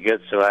looked pretty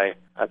good, so I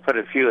put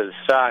a few in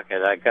stock,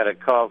 and I got a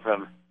call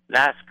from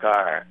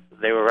NASCAR.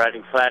 They were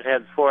riding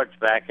flathead forts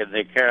back in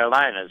the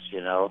Carolinas,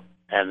 you know,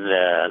 and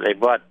they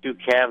bought 2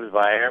 cams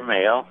by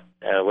airmail,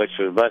 which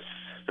was much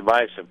to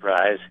my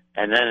surprise,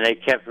 and then they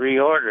kept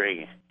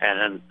reordering. And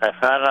then I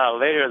found out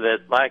later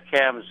that my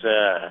cams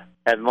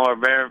had more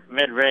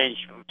mid-range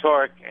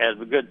torque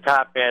and a good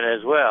top end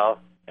as well,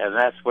 and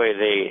that's why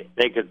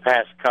they could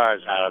pass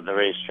cars out on the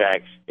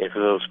racetracks. If a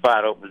little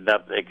spot opened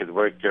up, they could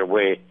work their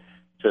way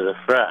to the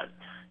front.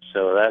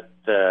 So that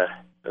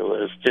it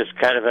was just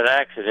kind of an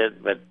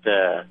accident, but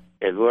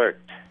it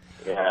worked.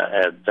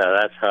 Yeah, and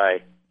that's how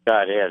I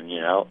got in,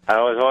 you know. I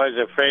was always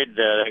afraid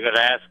they were going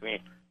to ask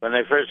me. When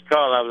they first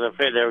called, I was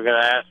afraid they were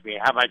going to ask me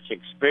how much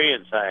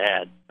experience I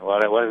had. Well,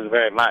 it wasn't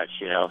very much,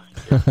 you know.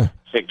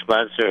 6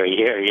 months or a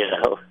year, you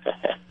know.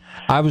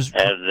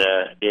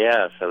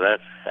 So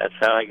that's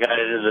how I got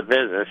into the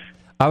business.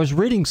 I was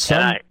reading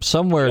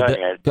somewhere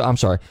that I'm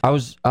sorry. I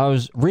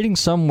was reading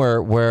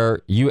somewhere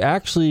where you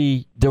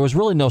actually there was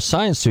really no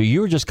science to it. You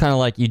were just kind of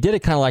like you did it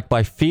kind of like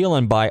by feel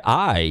and by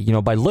eye, you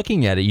know, by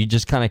looking at it. You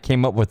just kind of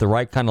came up with the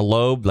right kind of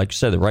lobe, like you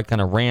said, the right kind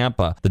of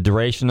ramp, the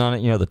duration on it,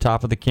 you know, the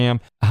top of the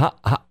cam.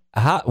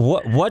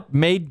 What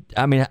made?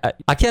 I mean,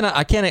 I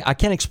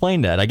can't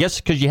explain that. I guess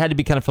because you had to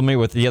be kind of familiar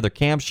with the other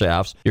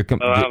camshafts.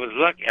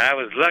 I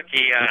was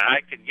lucky.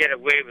 I could get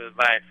away with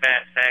my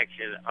fast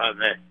action on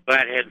the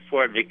flathead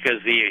Ford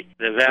because the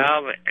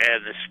valve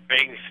and the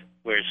springs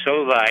were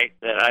so light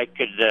that I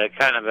could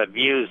kind of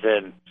abuse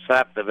and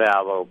slap the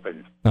valve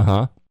open.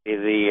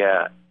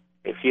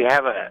 If you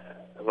have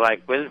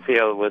like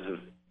Winfield was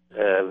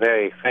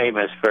very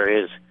famous for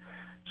his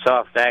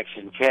soft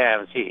action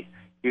cams.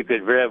 You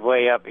could rev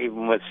way up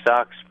even with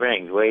stock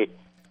springs, way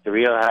to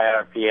real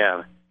high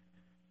RPM.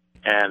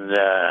 And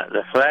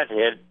the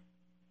flathead,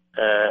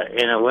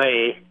 in a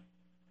way,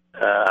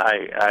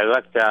 I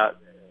lucked out,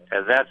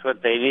 and that's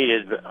what they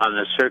needed on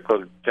the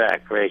circle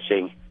track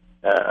racing,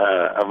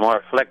 a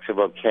more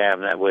flexible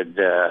cam that would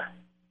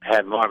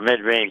have more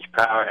mid-range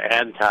power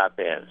and top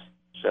ends.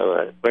 So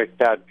it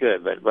worked out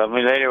good. But when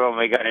we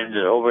got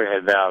into the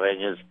overhead valve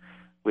engines,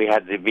 we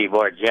had to be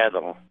more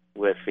gentle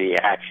with the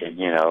action,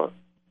 you know.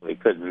 We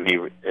couldn't be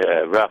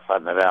rough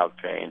on the valve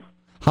train.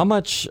 How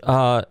much,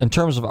 in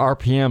terms of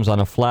RPMs on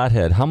a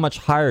flathead, how much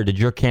higher did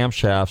your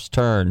camshafts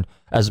turn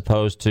as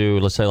opposed to,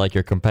 let's say, like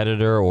your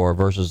competitor or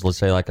versus, let's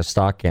say, like a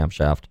stock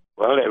camshaft?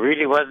 Well, it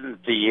really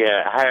wasn't the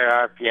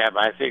higher RPM.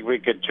 I think we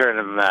could turn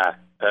them,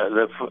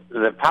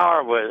 the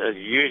power was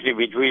usually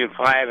between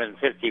 5 and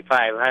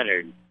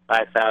 5,500,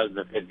 5,000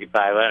 to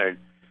 5,500,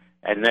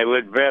 and they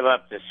would rev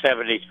up to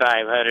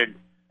 7,500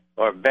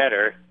 or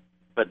better,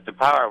 but the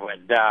power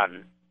went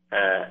down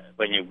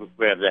when you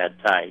rev that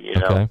tight, you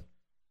know. Okay.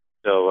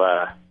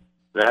 So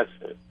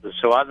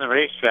so on the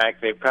racetrack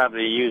they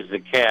probably use the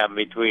cam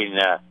between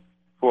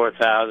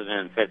 4,000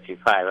 and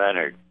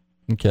 5,500.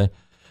 Okay.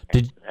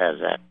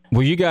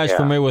 Were you guys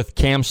familiar with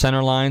cam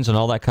center lines and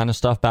all that kind of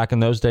stuff back in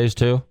those days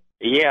too?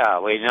 Yeah,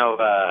 we know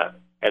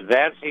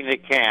advancing the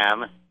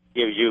cam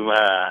gives you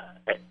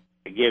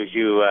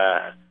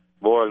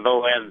more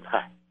low end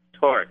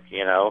torque,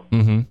 you know.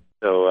 Mm-hmm.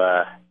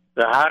 So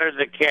the hotter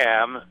the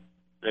cam,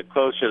 the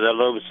closer the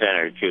lobe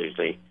center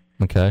usually.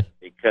 Okay.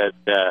 Because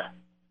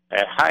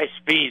at high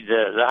speed,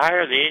 the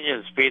higher the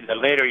engine speed, the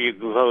later you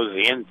close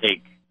the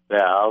intake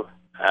valve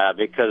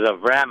because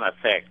of ram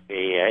effect.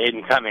 The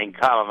incoming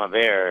column of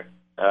air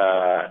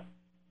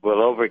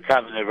will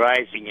overcome the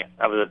rising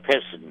of the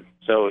piston.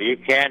 So you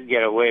can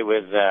get away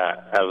with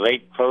a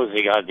late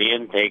closing on the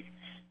intake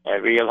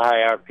at real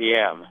high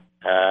RPM.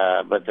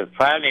 But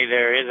finally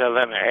there is a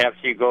limit.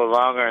 After you go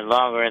longer and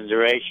longer in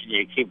duration,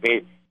 you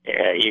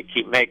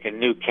keep making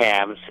new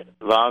cams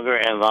longer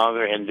and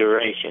longer in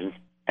duration.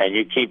 and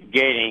you keep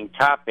gaining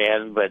top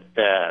end, but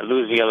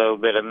losing a little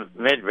bit of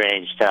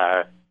mid-range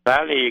power.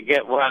 Finally, you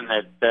get one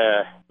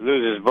that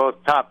loses both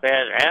top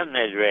end and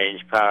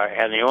mid-range power,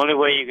 and the only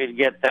way you could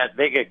get that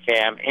bigger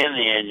cam in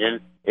the engine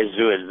is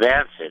to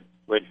advance it,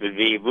 which would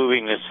be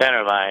moving the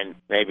center line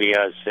maybe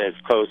as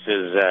close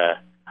as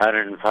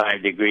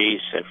 105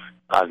 degrees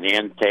on the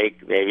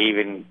intake, maybe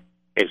even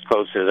as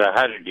close as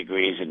 100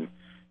 degrees in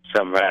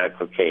some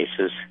radical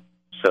cases.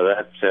 So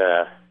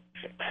that's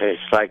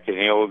it's like in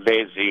the old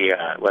days,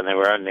 when they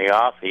were on the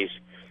office,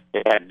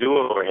 they had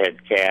dual overhead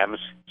cams.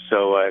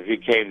 So if you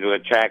came to a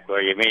track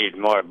where you needed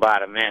more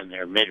bottom end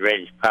or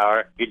mid-range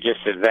power, you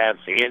just advance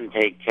the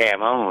intake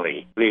cam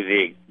only.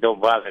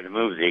 Don't bother to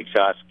move the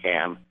exhaust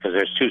cam because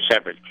there's two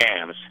separate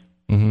cams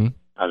on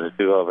the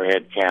dual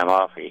overhead cam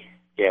offie.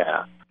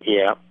 Yeah.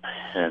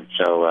 And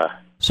so.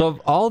 So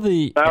of all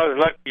the. I was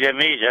lucky to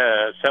meet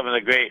some of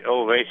the great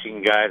old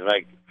racing guys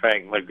like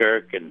Frank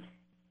McGurk and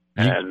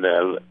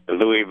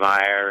Louis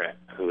Meyer,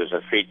 who was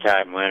a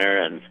three-time winner,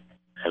 and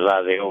a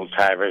lot of the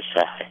old-timers.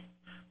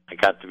 I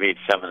got to meet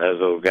some of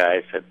those old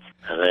guys, and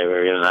they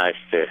were really nice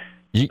to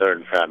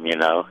learn from, you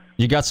know.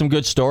 You got some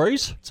good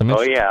stories?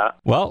 Oh, yeah.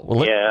 Well,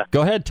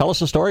 go ahead. Tell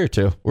us a story or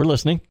two. We're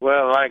listening.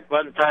 Well, like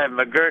one time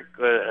McGurk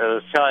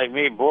was telling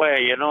me, boy,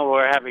 you know,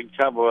 we're having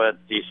trouble at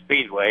the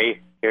Speedway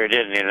here in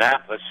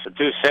Indianapolis. The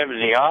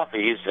 270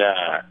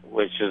 Offies,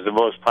 which is the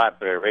most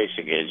popular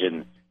racing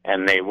engine,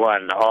 and they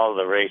won all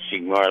the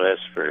racing more or less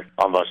for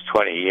almost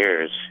 20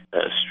 years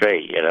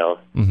straight, you know.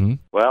 Mm-hmm.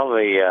 Well,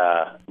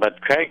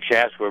 but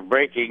crankshafts were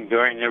breaking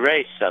during the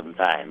race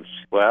sometimes.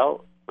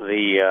 Well,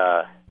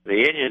 the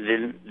engine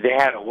didn't. They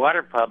had a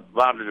water pump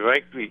mounted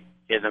right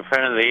in the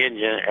front of the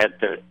engine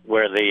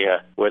where the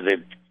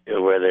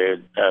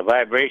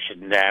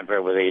vibration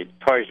damper, where the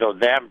torsional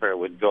damper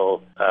would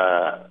go,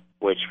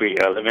 which we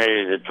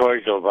eliminated the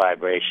torsional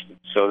vibration.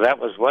 So that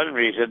was one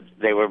reason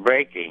they were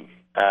breaking.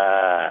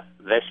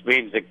 This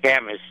means the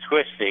cam is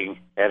twisting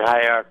at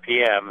high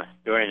RPM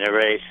during the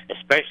race,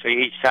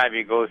 especially each time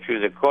you go through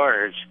the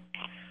corners,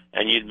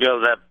 and you'd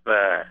build up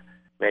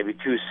maybe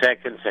 2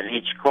 seconds in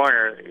each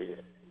corner.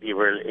 You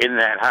were in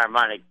that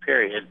harmonic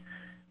period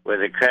where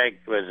the crank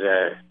was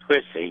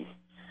twisting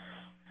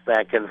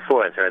back and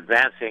forth, or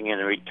advancing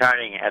and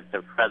retarding at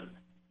the front.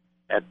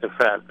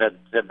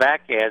 The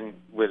back end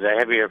with a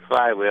heavier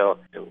flywheel,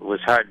 it was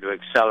hard to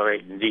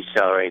accelerate and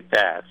decelerate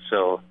that.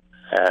 So.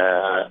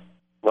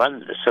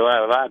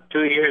 About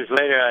 2 years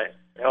later,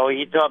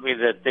 he told me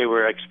that they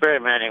were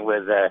experimenting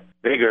with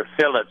bigger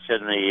fillets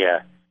in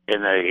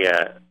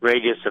the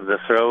radius of the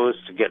throws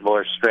to get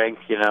more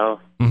strength, you know.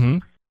 Mm-hmm.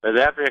 But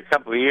after a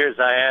couple of years,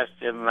 I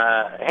asked him,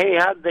 hey,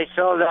 how did they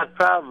solve that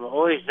problem?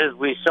 Oh, he says,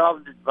 we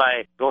solved it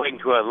by going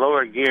to a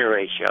lower gear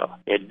ratio.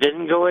 It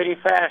didn't go any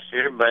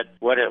faster, but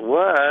what it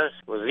was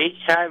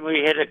each time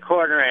we hit a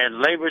corner and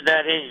labored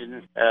that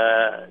engine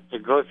to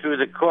go through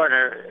the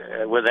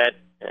corner with that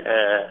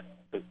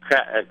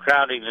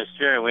crowding the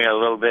steering wheel a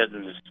little bit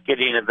and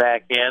skidding the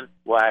back end,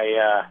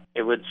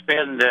 it would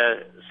spend,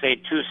 say,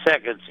 2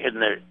 seconds in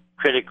the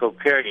critical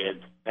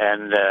period.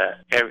 And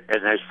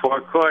there's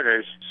 4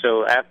 corners,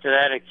 so after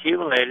that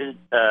accumulated,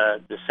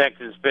 the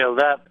seconds build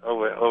up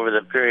over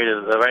the period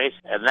of the race,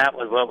 and that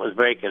was what was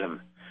breaking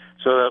them.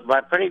 So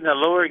by putting the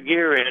lower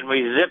gear in,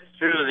 we zipped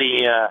through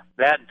the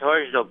bad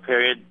torsional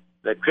period,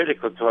 the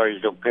critical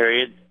torsional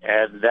period,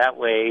 and that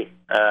way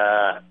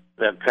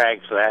the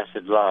cranks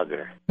lasted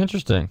longer.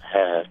 Interesting.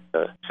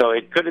 So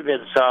it could have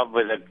been solved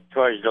with a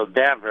torsional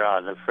damper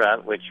on the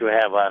front, which you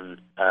have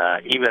on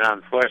even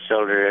on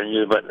 4-cylinder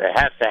engines, but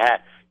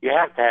you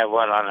have to have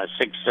one on a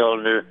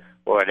 6-cylinder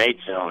or an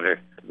 8-cylinder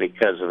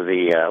because of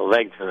the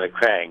length of the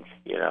crank,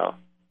 you know.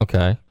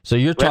 Okay. So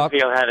you're talking...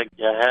 Winfield had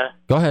a...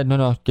 Go ahead.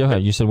 No. Go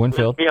ahead. You said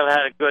Winfield. Winfield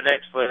had a good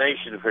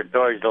explanation for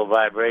torsional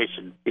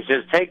vibration. He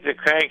says, take the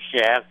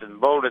crankshaft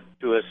and bolt it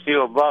to a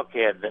steel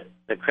bulkhead.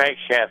 The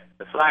crankshaft,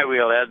 the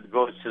flywheel end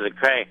goes to the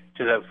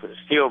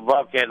steel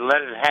bulkhead,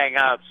 let it hang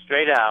out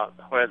straight out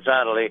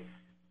horizontally.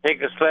 Take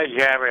a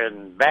sledgehammer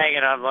and bang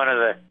it on one of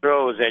the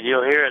throws, and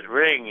you'll hear it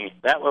ring.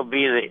 That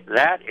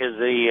is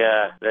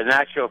the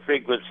natural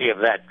frequency of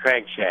that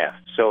crankshaft.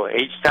 So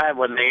each time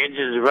when the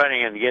engine is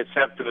running and gets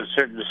up to a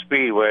certain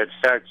speed where it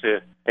starts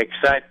to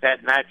excite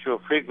that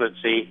natural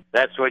frequency,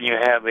 that's when you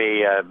have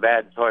a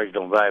bad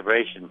torsional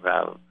vibration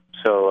problem.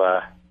 So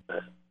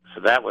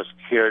that was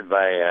cured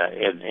by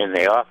in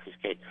the office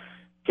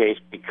case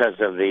because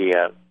of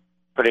the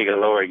putting a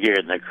lower gear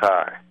in the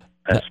car,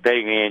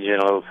 spinning the engine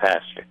a little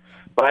faster.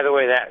 By the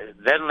way,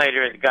 then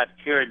later it got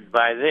cured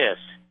by this.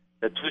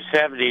 The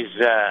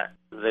 270s,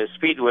 the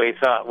Speedway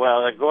thought,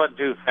 well, they're going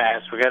too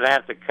fast. We're going to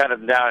have to cut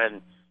them down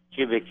in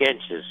cubic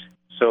inches.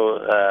 So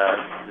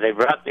they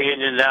brought the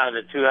engine down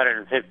to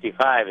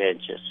 255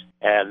 inches.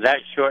 And that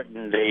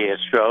shortened the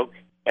stroke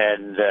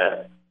and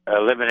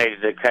eliminated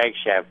the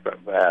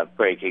crankshaft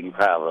braking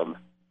problem.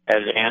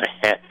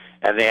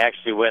 And they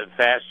actually went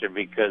faster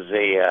because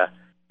they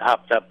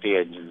hopped up the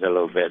engines a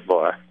little bit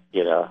more,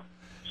 you know.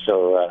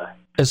 So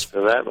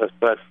that was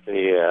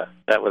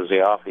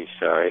the office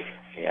story.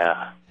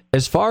 Yeah.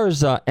 As far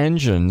as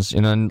engines,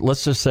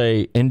 let's just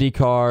say Indy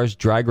cars,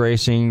 drag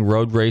racing,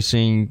 road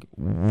racing,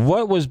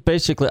 what was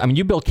basically,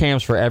 you built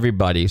cams for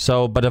everybody.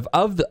 So, but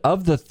of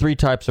the three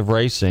types of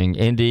racing,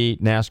 Indy,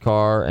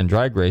 NASCAR, and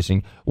drag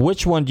racing,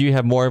 which one do you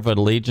have more of an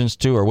allegiance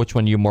to, or which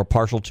one are you more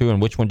partial to,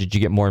 and which one did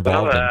you get more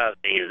involved in?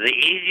 The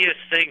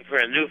easiest thing for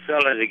a new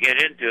fella to get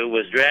into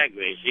was drag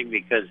racing,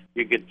 because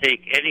you could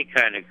take any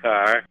kind of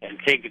car and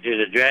take it to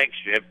the drag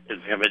strip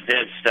and from a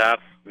dead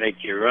stop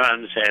make your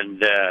runs,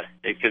 and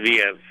it could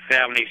be a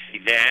family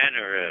sedan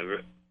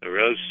or a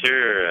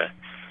roadster, or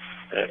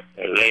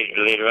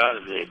later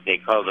on they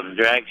called them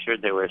dragsters.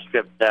 They were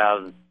stripped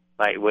down,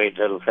 lightweight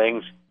little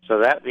things. So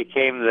that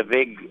became the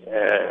big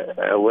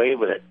way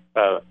with it.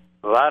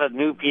 A lot of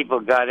new people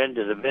got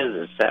into the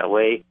business that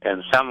way,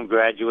 and some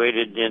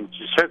graduated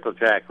into circle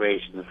track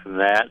racing from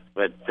that.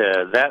 But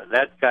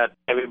that got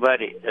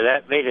everybody.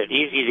 That made it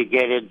easy to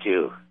get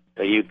into.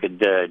 You could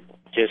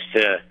just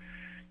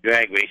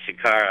drag race a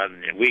car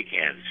on the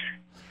weekends.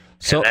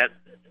 So and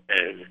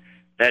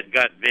that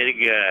got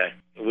big.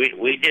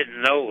 We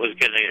didn't know it was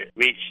going to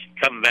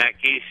come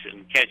back east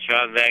and catch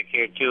on back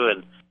here too.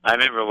 And I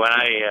remember when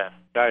I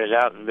started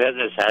out in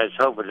business, I was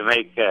hoping to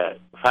make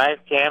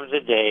 5 cams a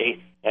day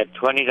at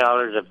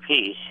 $20 a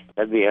piece.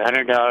 That'd be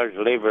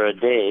 $100 labor a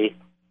day.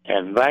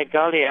 And by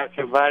golly,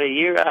 after about a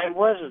year, I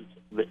wasn't,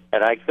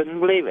 and I couldn't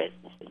believe it.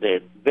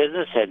 The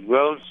business had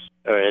grown,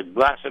 or had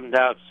blossomed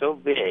out so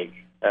big,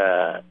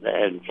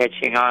 and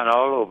catching on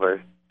all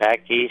over,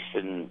 back east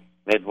and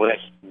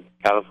Midwest, and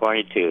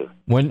California too.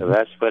 So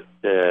that's what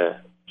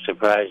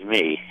surprised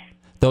me.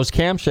 Those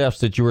camshafts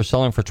that you were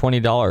selling for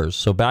 $20,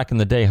 so back in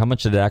the day, how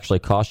much did it actually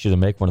cost you to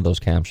make one of those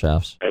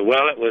camshafts?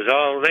 Well, it was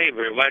all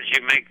labor. Once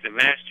you make the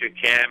master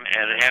cam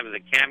and have the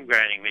cam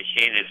grinding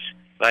machine, it's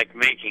like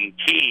making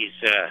keys.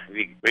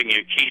 You bring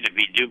your key to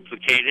be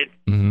duplicated.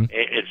 Mm-hmm.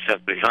 It's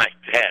something like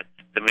that.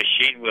 The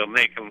machine will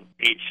make them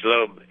each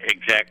lobe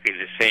exactly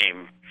the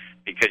same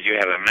because you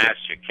have a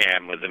master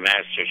cam with a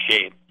master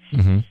shape.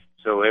 Mm-hmm.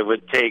 So it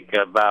would take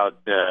about,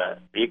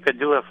 you could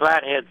do a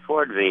flathead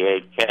Ford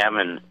V8 cam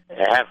in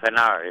half an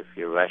hour if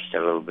you rushed a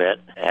little bit.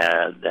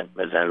 But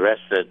the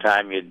rest of the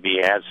time you'd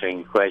be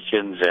answering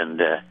questions and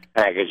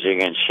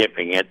packaging and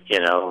shipping it,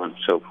 and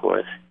so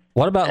forth.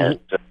 What about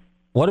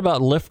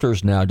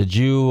lifters now? Did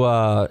you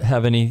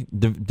have any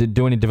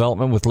do any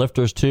development with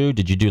lifters too?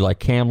 Did you do like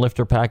cam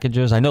lifter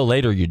packages? I know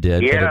later you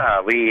did.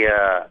 Yeah, we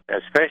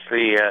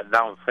especially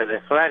now for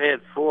the flathead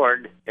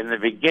Ford. In the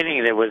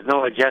beginning, there was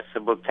no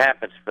adjustable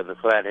tappets for the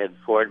flathead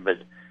Ford, but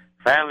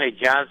finally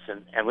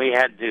Johnson and we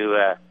had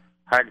to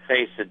hard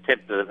face the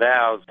tip of the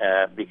valves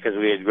because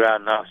we had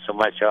ground off so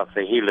much off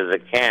the heel of the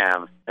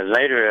cam. And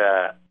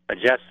later,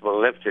 adjustable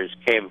lifters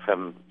came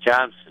from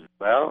Johnson.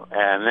 Well,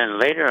 and then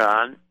later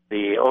on,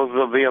 the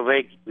Oldsmobile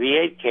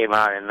V8 came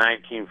out in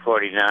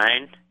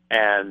 1949,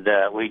 and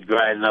we'd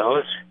grind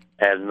those.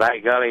 And by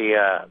golly,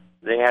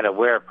 they had a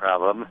wear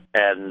problem,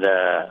 and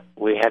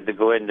we had to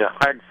go into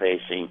hard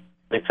facing.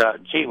 They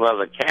thought, gee, well,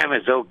 the cam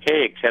is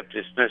okay, except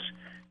it's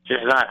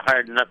just not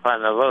hard enough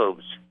on the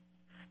lobes.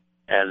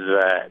 And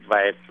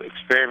by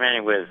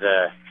experimenting with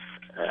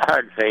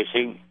hard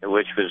facing,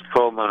 which was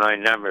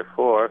Coleman number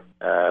 4,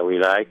 we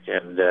liked,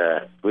 and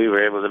we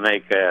were able to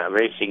make a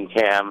racing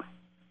cam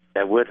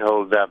that would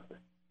hold up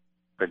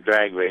for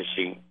drag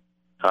racing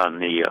on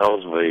the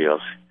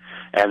Oldsmobiles.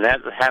 And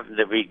that happened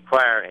to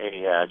require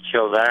a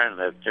chilled iron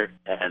lifter,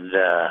 and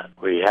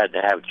we had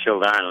to have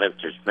chilled iron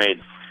lifters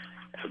made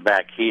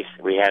back east.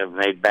 We had them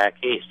made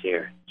back east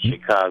here,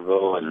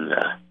 Chicago, and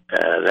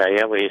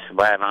we used to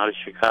buy them out of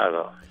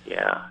Chicago.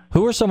 Yeah.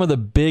 Who are some of the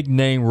big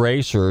name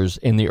racers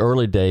in the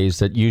early days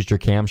that used your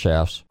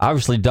camshafts?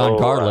 Obviously, Don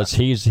Garlitz.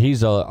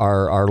 He's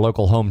our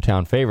local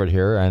hometown favorite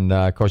here, and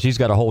of course, he's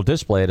got a whole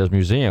display at his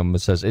museum. It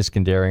says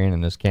Iskenderian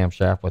and this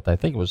camshaft with I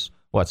think it was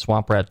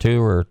Swamp Rat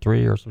 2 or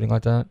 3 or something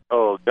like that.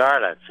 Oh,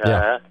 Garlitz.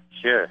 Yeah.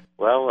 Sure.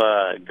 Well,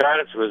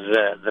 Garlitz was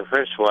the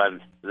first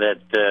one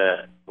that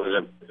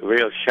was a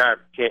real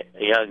sharp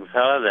young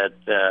fellow that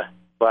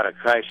bought a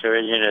Chrysler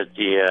engine at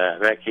the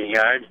wrecking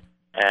yard.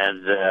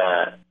 And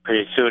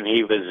pretty soon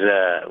he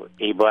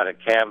bought a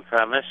cam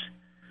from us,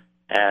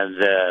 and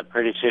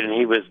pretty soon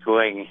he was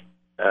going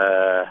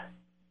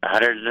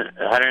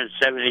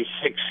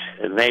 176,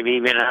 and maybe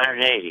even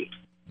 180.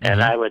 Mm-hmm.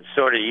 And I would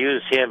sort of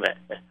use him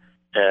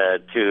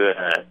to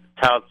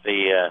tout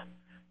the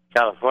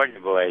California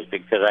boys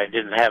because I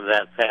didn't have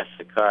that fast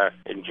a car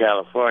in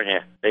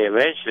California. They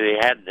eventually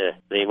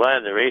they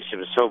wanted to race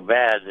him so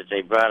bad that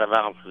they brought him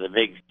out for the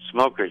big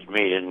smokers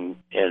meet in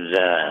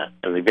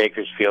the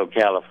Bakersfield,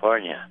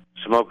 California.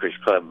 Smokers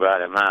Club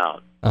brought him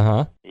out.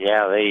 Uh-huh.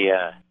 Yeah, he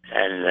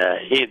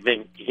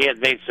had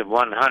made some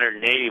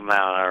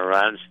 180-mile-an-hour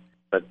runs,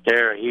 but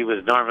there he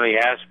was normally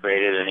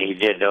aspirated, and he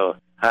did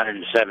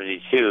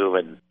 172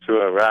 and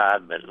threw a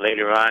rod. But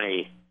later on,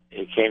 he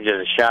came to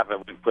the shop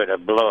and we put a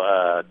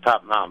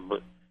top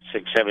mount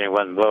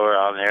 671 blower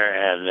on there,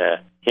 and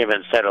him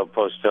and Settle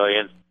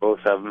Postilion,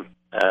 both of them,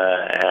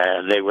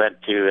 and they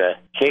went to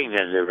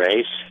Kingdon to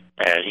race.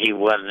 and he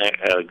won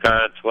there.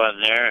 Garlett's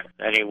won there,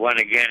 and he won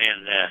again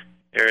in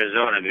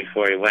Arizona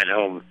before he went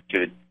home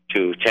to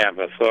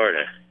Tampa,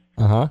 Florida.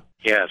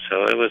 Yeah,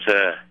 so it was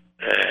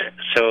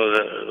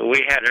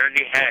we had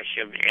Ernie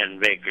Hashem in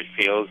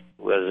Bakersfield,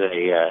 was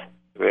a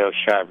real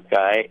sharp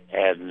guy,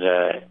 and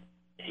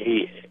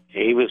he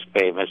was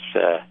famous.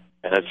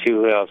 And let's see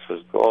who else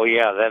was. Oh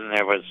yeah, then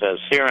there was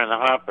Sear and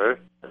Hopper.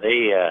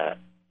 They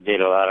did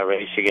a lot of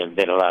racing and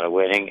did a lot of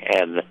winning,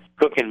 and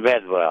Cook and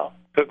Bedwell.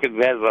 Cook and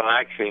Bedwell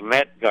actually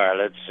met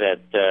Garlett's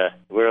at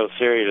World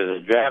Series of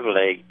the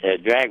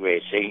drag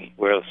racing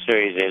World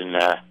Series in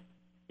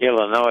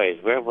Illinois.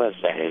 Where was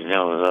that? In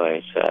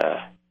Illinois.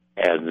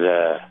 And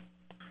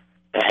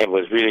it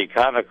was really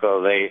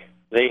comical. They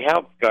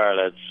helped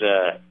Garlett's.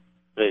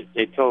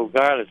 They told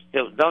Garlett's,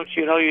 don't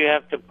you know you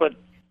have to put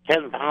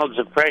 10 pounds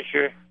of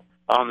pressure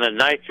on the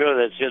nitro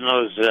that's in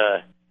those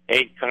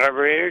 8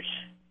 carburetors?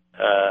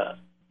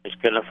 It's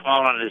going to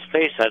fall on his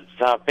face at the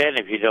top end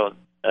if you don't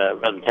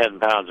run 10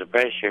 pounds of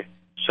pressure.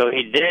 So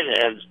he did,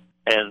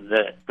 and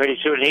pretty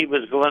soon he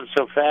was going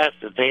so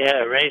fast that they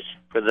had a race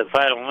for the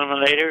final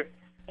eliminator,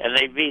 and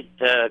they beat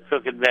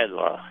Cook and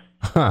Bedwell,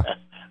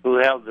 who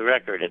held the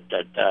record at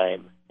that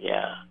time.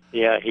 Yeah,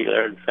 he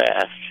learned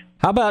fast.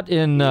 How about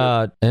in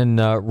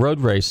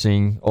road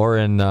racing or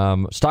in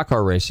stock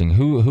car racing?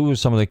 Who was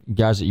some of the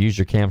guys that used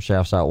your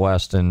camshafts out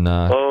west? And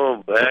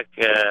back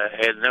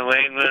in New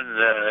England,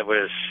 there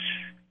was,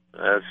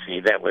 let's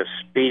see, that was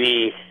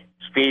Speedy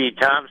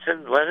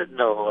Thompson, was it?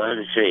 No,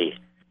 let's see.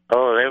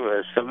 Oh, there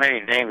was so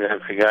many names I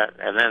forgot.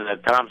 And then the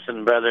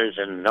Thompson brothers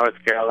in North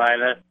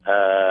Carolina.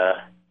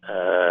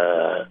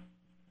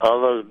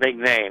 All those big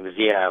names,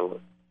 yeah.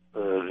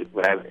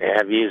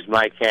 Have used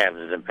my cams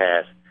in the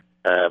past.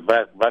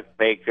 Buck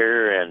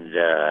Baker and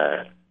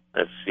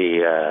let's see,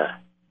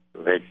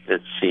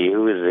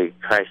 who was the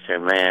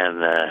Chrysler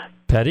man?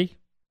 Petty.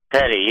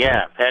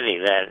 Yeah, Petty.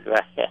 That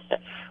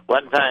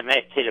one time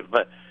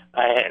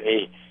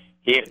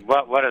he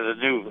bought one of the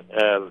new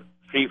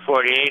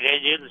 348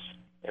 engines,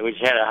 which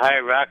had a high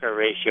rocker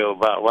ratio,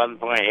 about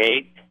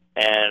 1.8,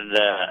 and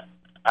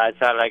I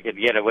thought I could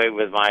get away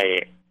with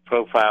my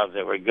profiles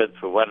that were good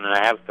for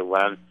 1.5 to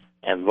 1,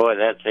 and boy,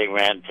 that thing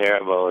ran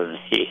terrible, and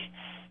he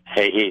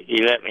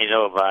let me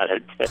know about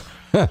it.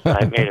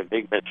 I made a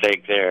big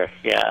mistake there.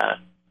 Yeah,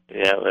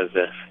 it was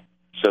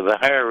so the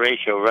higher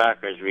ratio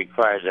rockers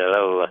required a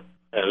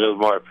little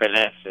more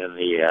finesse in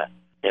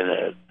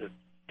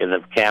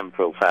the cam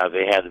profile.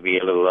 They had to be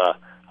a little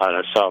on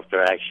a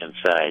softer action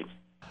side.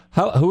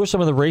 Who are some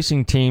of the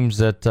racing teams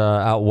that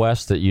out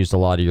west that used a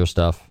lot of your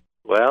stuff?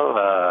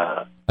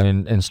 Well,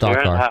 in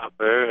stock car.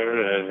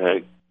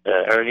 Hopper,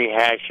 Ernie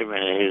Hashem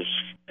and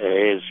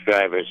his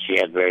drivers. She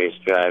had various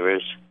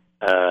drivers.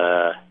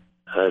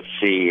 Let's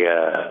see,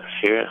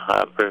 Sharon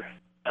Hopper.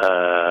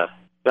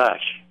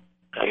 Gosh,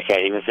 I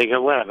can't even think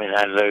of one. I mean,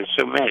 there's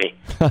so many.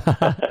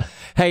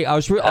 Hey, I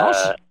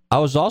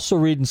was also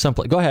reading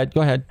someplace. Go ahead.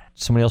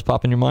 Somebody else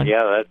pop in your mind?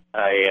 Yeah,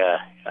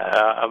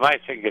 I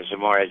might think of some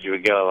more as you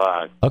would go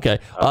along. Okay.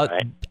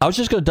 Right. I was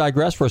just going to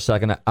digress for a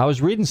second. I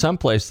was reading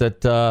someplace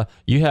that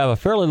you have a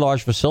fairly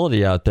large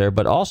facility out there,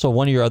 but also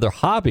one of your other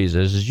hobbies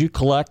is you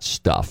collect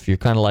stuff. You're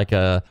kind of like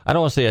I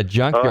don't want to say a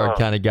junkyard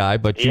kind of guy,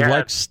 but you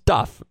like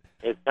stuff.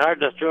 It's hard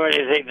to throw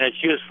anything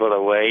that's useful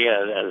away.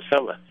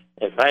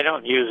 If I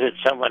don't use it,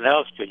 someone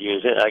else could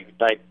use it.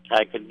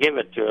 I could give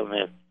it to them,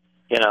 and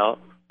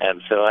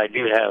so I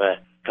do have a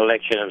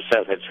collection of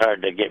stuff it's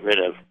hard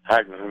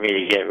for me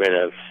to get rid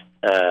of.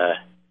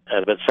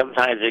 But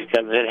sometimes it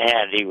comes in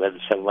handy when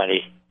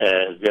somebody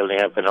is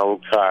building up an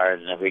old car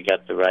and we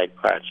got the right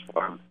parts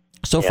for them.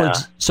 So,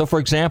 for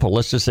example,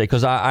 let's just say,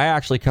 because I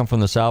actually come from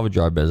the salvage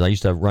yard business. I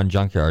used to run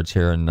junkyards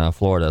here in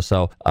Florida.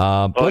 So,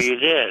 you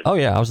did? Oh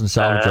yeah, I was in the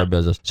salvage yard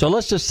business. So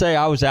let's just say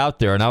I was out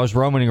there and I was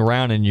roaming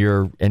around in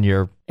your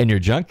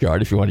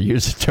junkyard, if you want to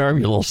use the term,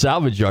 your little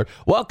salvage yard.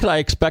 What could I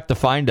expect to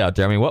find out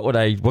there? I mean,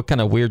 what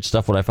kind of weird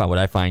stuff would I find? Would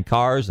I find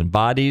cars and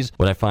bodies?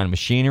 Would I find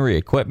machinery,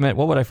 equipment?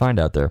 What would I find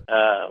out there?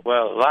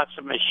 Well, lots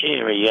of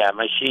machinery. Yeah,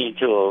 machine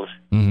tools.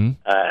 Mm-hmm.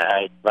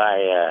 I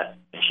buy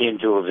machine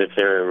tools if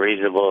they're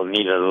reasonable and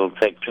need a little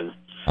fixing.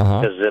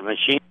 Because the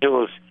machine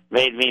tools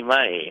made me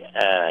money.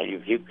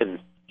 If you can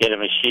get a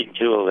machine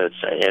tool that's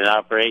in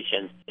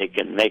operation, it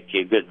can make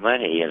you good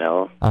money,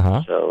 So,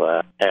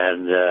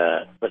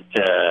 but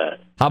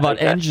how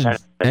about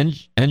engines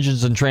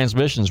and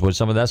transmissions? Would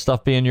some of that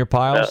stuff be in your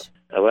piles?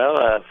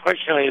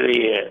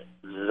 Fortunately,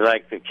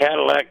 like the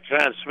Cadillac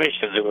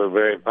transmissions that were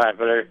very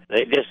popular,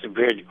 they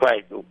disappeared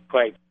quite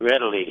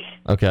readily.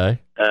 Okay.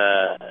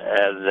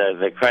 And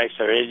the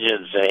Chrysler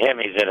engines, the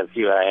Hemis and a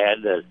few I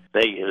had,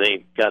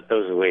 they got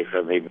those away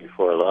from me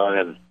before long,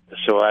 and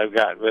so I've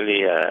got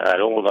really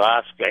an old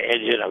Oscar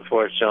engine, a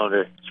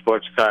 4-cylinder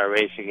sports car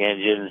racing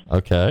engine.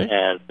 Okay.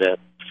 And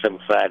some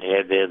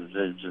flathead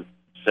engines and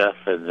stuff,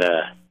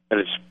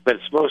 but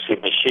it's mostly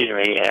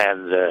machinery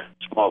and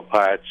small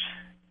parts.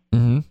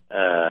 Mm-hmm.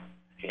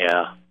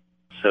 Yeah.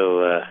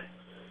 So.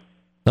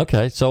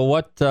 Okay. So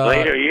what?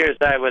 Later years,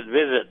 I would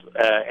visit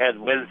Ed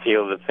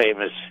Winfield, the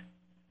famous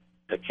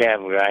the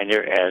cam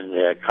grinder and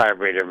the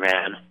carburetor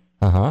man.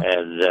 Uh-huh.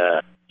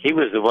 And he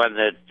was the one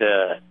that,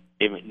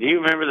 do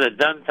you remember the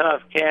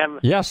Duntov cam?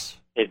 Yes.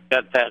 It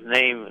got that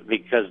name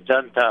because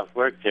Duntov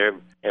worked there.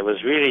 It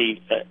was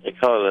really, they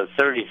call it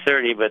a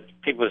 30-30, but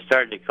people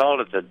started to call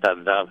it the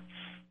Duntov.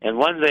 And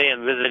one day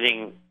in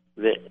visiting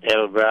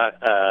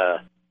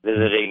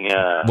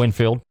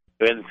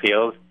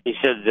Winfield, he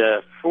said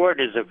Ford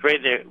was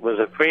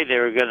afraid they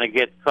were going to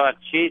get caught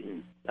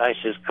cheating. I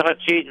says, caught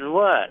cheating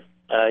what?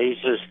 He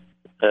says,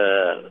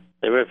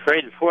 they were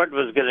afraid Ford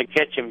was going to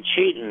catch him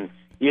cheating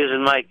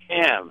using my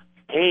cam.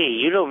 Hey,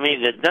 you don't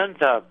mean the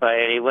Duntov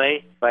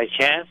by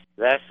chance?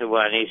 That's the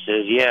one. He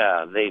says,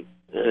 yeah, they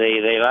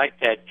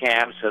liked that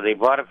cam, so they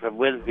bought it from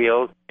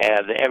Winfield,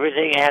 and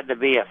everything had to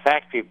be a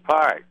factory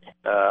part,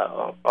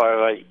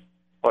 or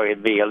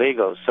it'd be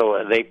illegal.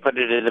 So they put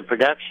it into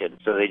production.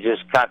 So they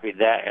just copied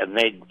that and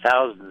made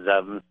thousands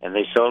of them, and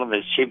they sold them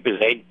as cheap as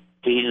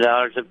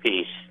 $18 a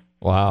piece.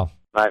 Wow.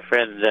 My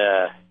friend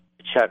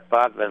Chuck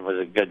Botman was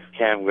a good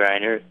cam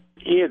grinder.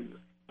 He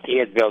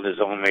had built his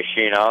own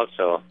machine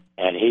also,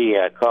 and he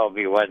called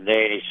me one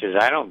day and he says,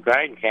 I don't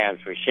grind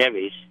cams for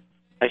Chevys.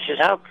 I says,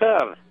 how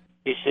come?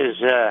 He says,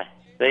 how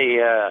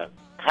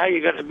are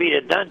you going to beat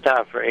a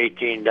Duntov for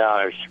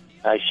 $18?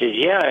 I said,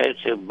 yeah,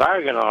 it's a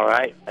bargain, all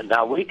right.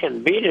 Now, we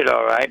can beat it,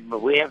 all right,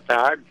 but we have to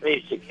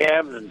hard-face the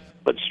cam and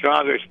put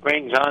stronger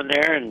springs on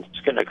there, and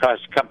it's going to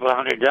cost a couple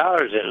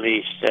 $100 at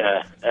least.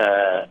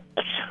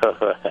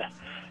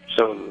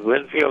 So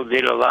Winfield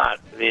did a lot.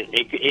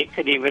 It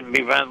could even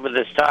be run with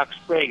the stock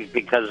springs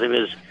because of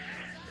his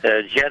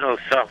gentle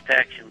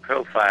soft-action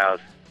profiles,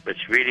 which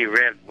really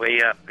revved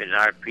way up in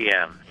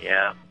RPM.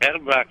 Yeah,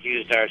 Edelbrock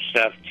used our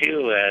stuff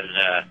too,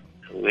 and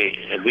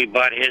we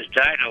bought his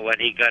dyno when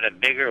he got a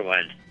bigger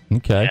one.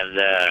 Okay. And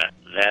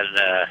then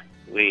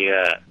we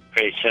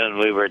pretty soon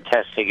we were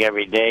testing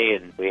every day,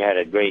 and we had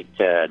a great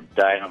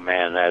dyno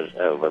man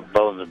with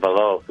Bones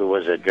Below, who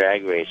was a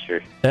drag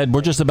racer. Ed,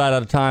 we're just about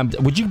out of time.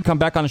 Would you come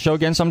back on the show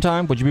again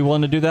sometime? Would you be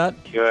willing to do that?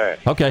 Sure.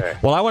 Okay. Sure.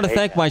 Well, I want to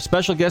thank my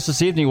special guest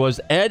this evening was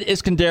Ed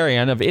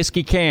Iskenderian of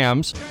Iski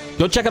Cams.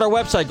 Go check out our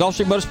website,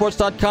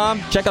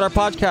 GulfstreamMotorsports.com. Check out our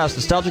podcast,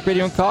 Nostalgic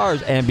Radio and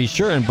Cars, and be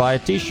sure and buy a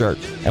T-shirt.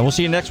 And we'll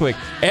see you next week.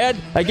 Ed,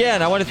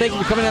 again, I want to thank you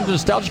for coming on to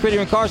Nostalgic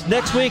Radio and Cars.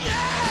 Next week,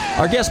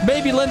 our guest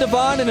may be Linda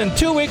Vaughn, and in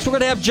 2 weeks, we're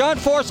going to have John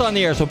Force on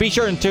the air, so be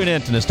sure and tune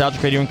in to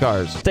Nostalgic Radio and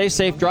Cars. Stay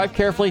safe, drive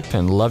carefully,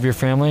 and love your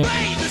family. Deep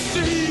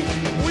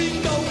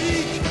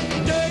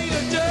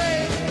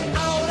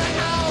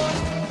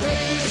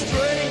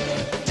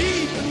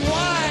and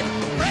wide,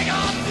 break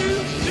on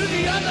through to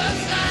the other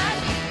side.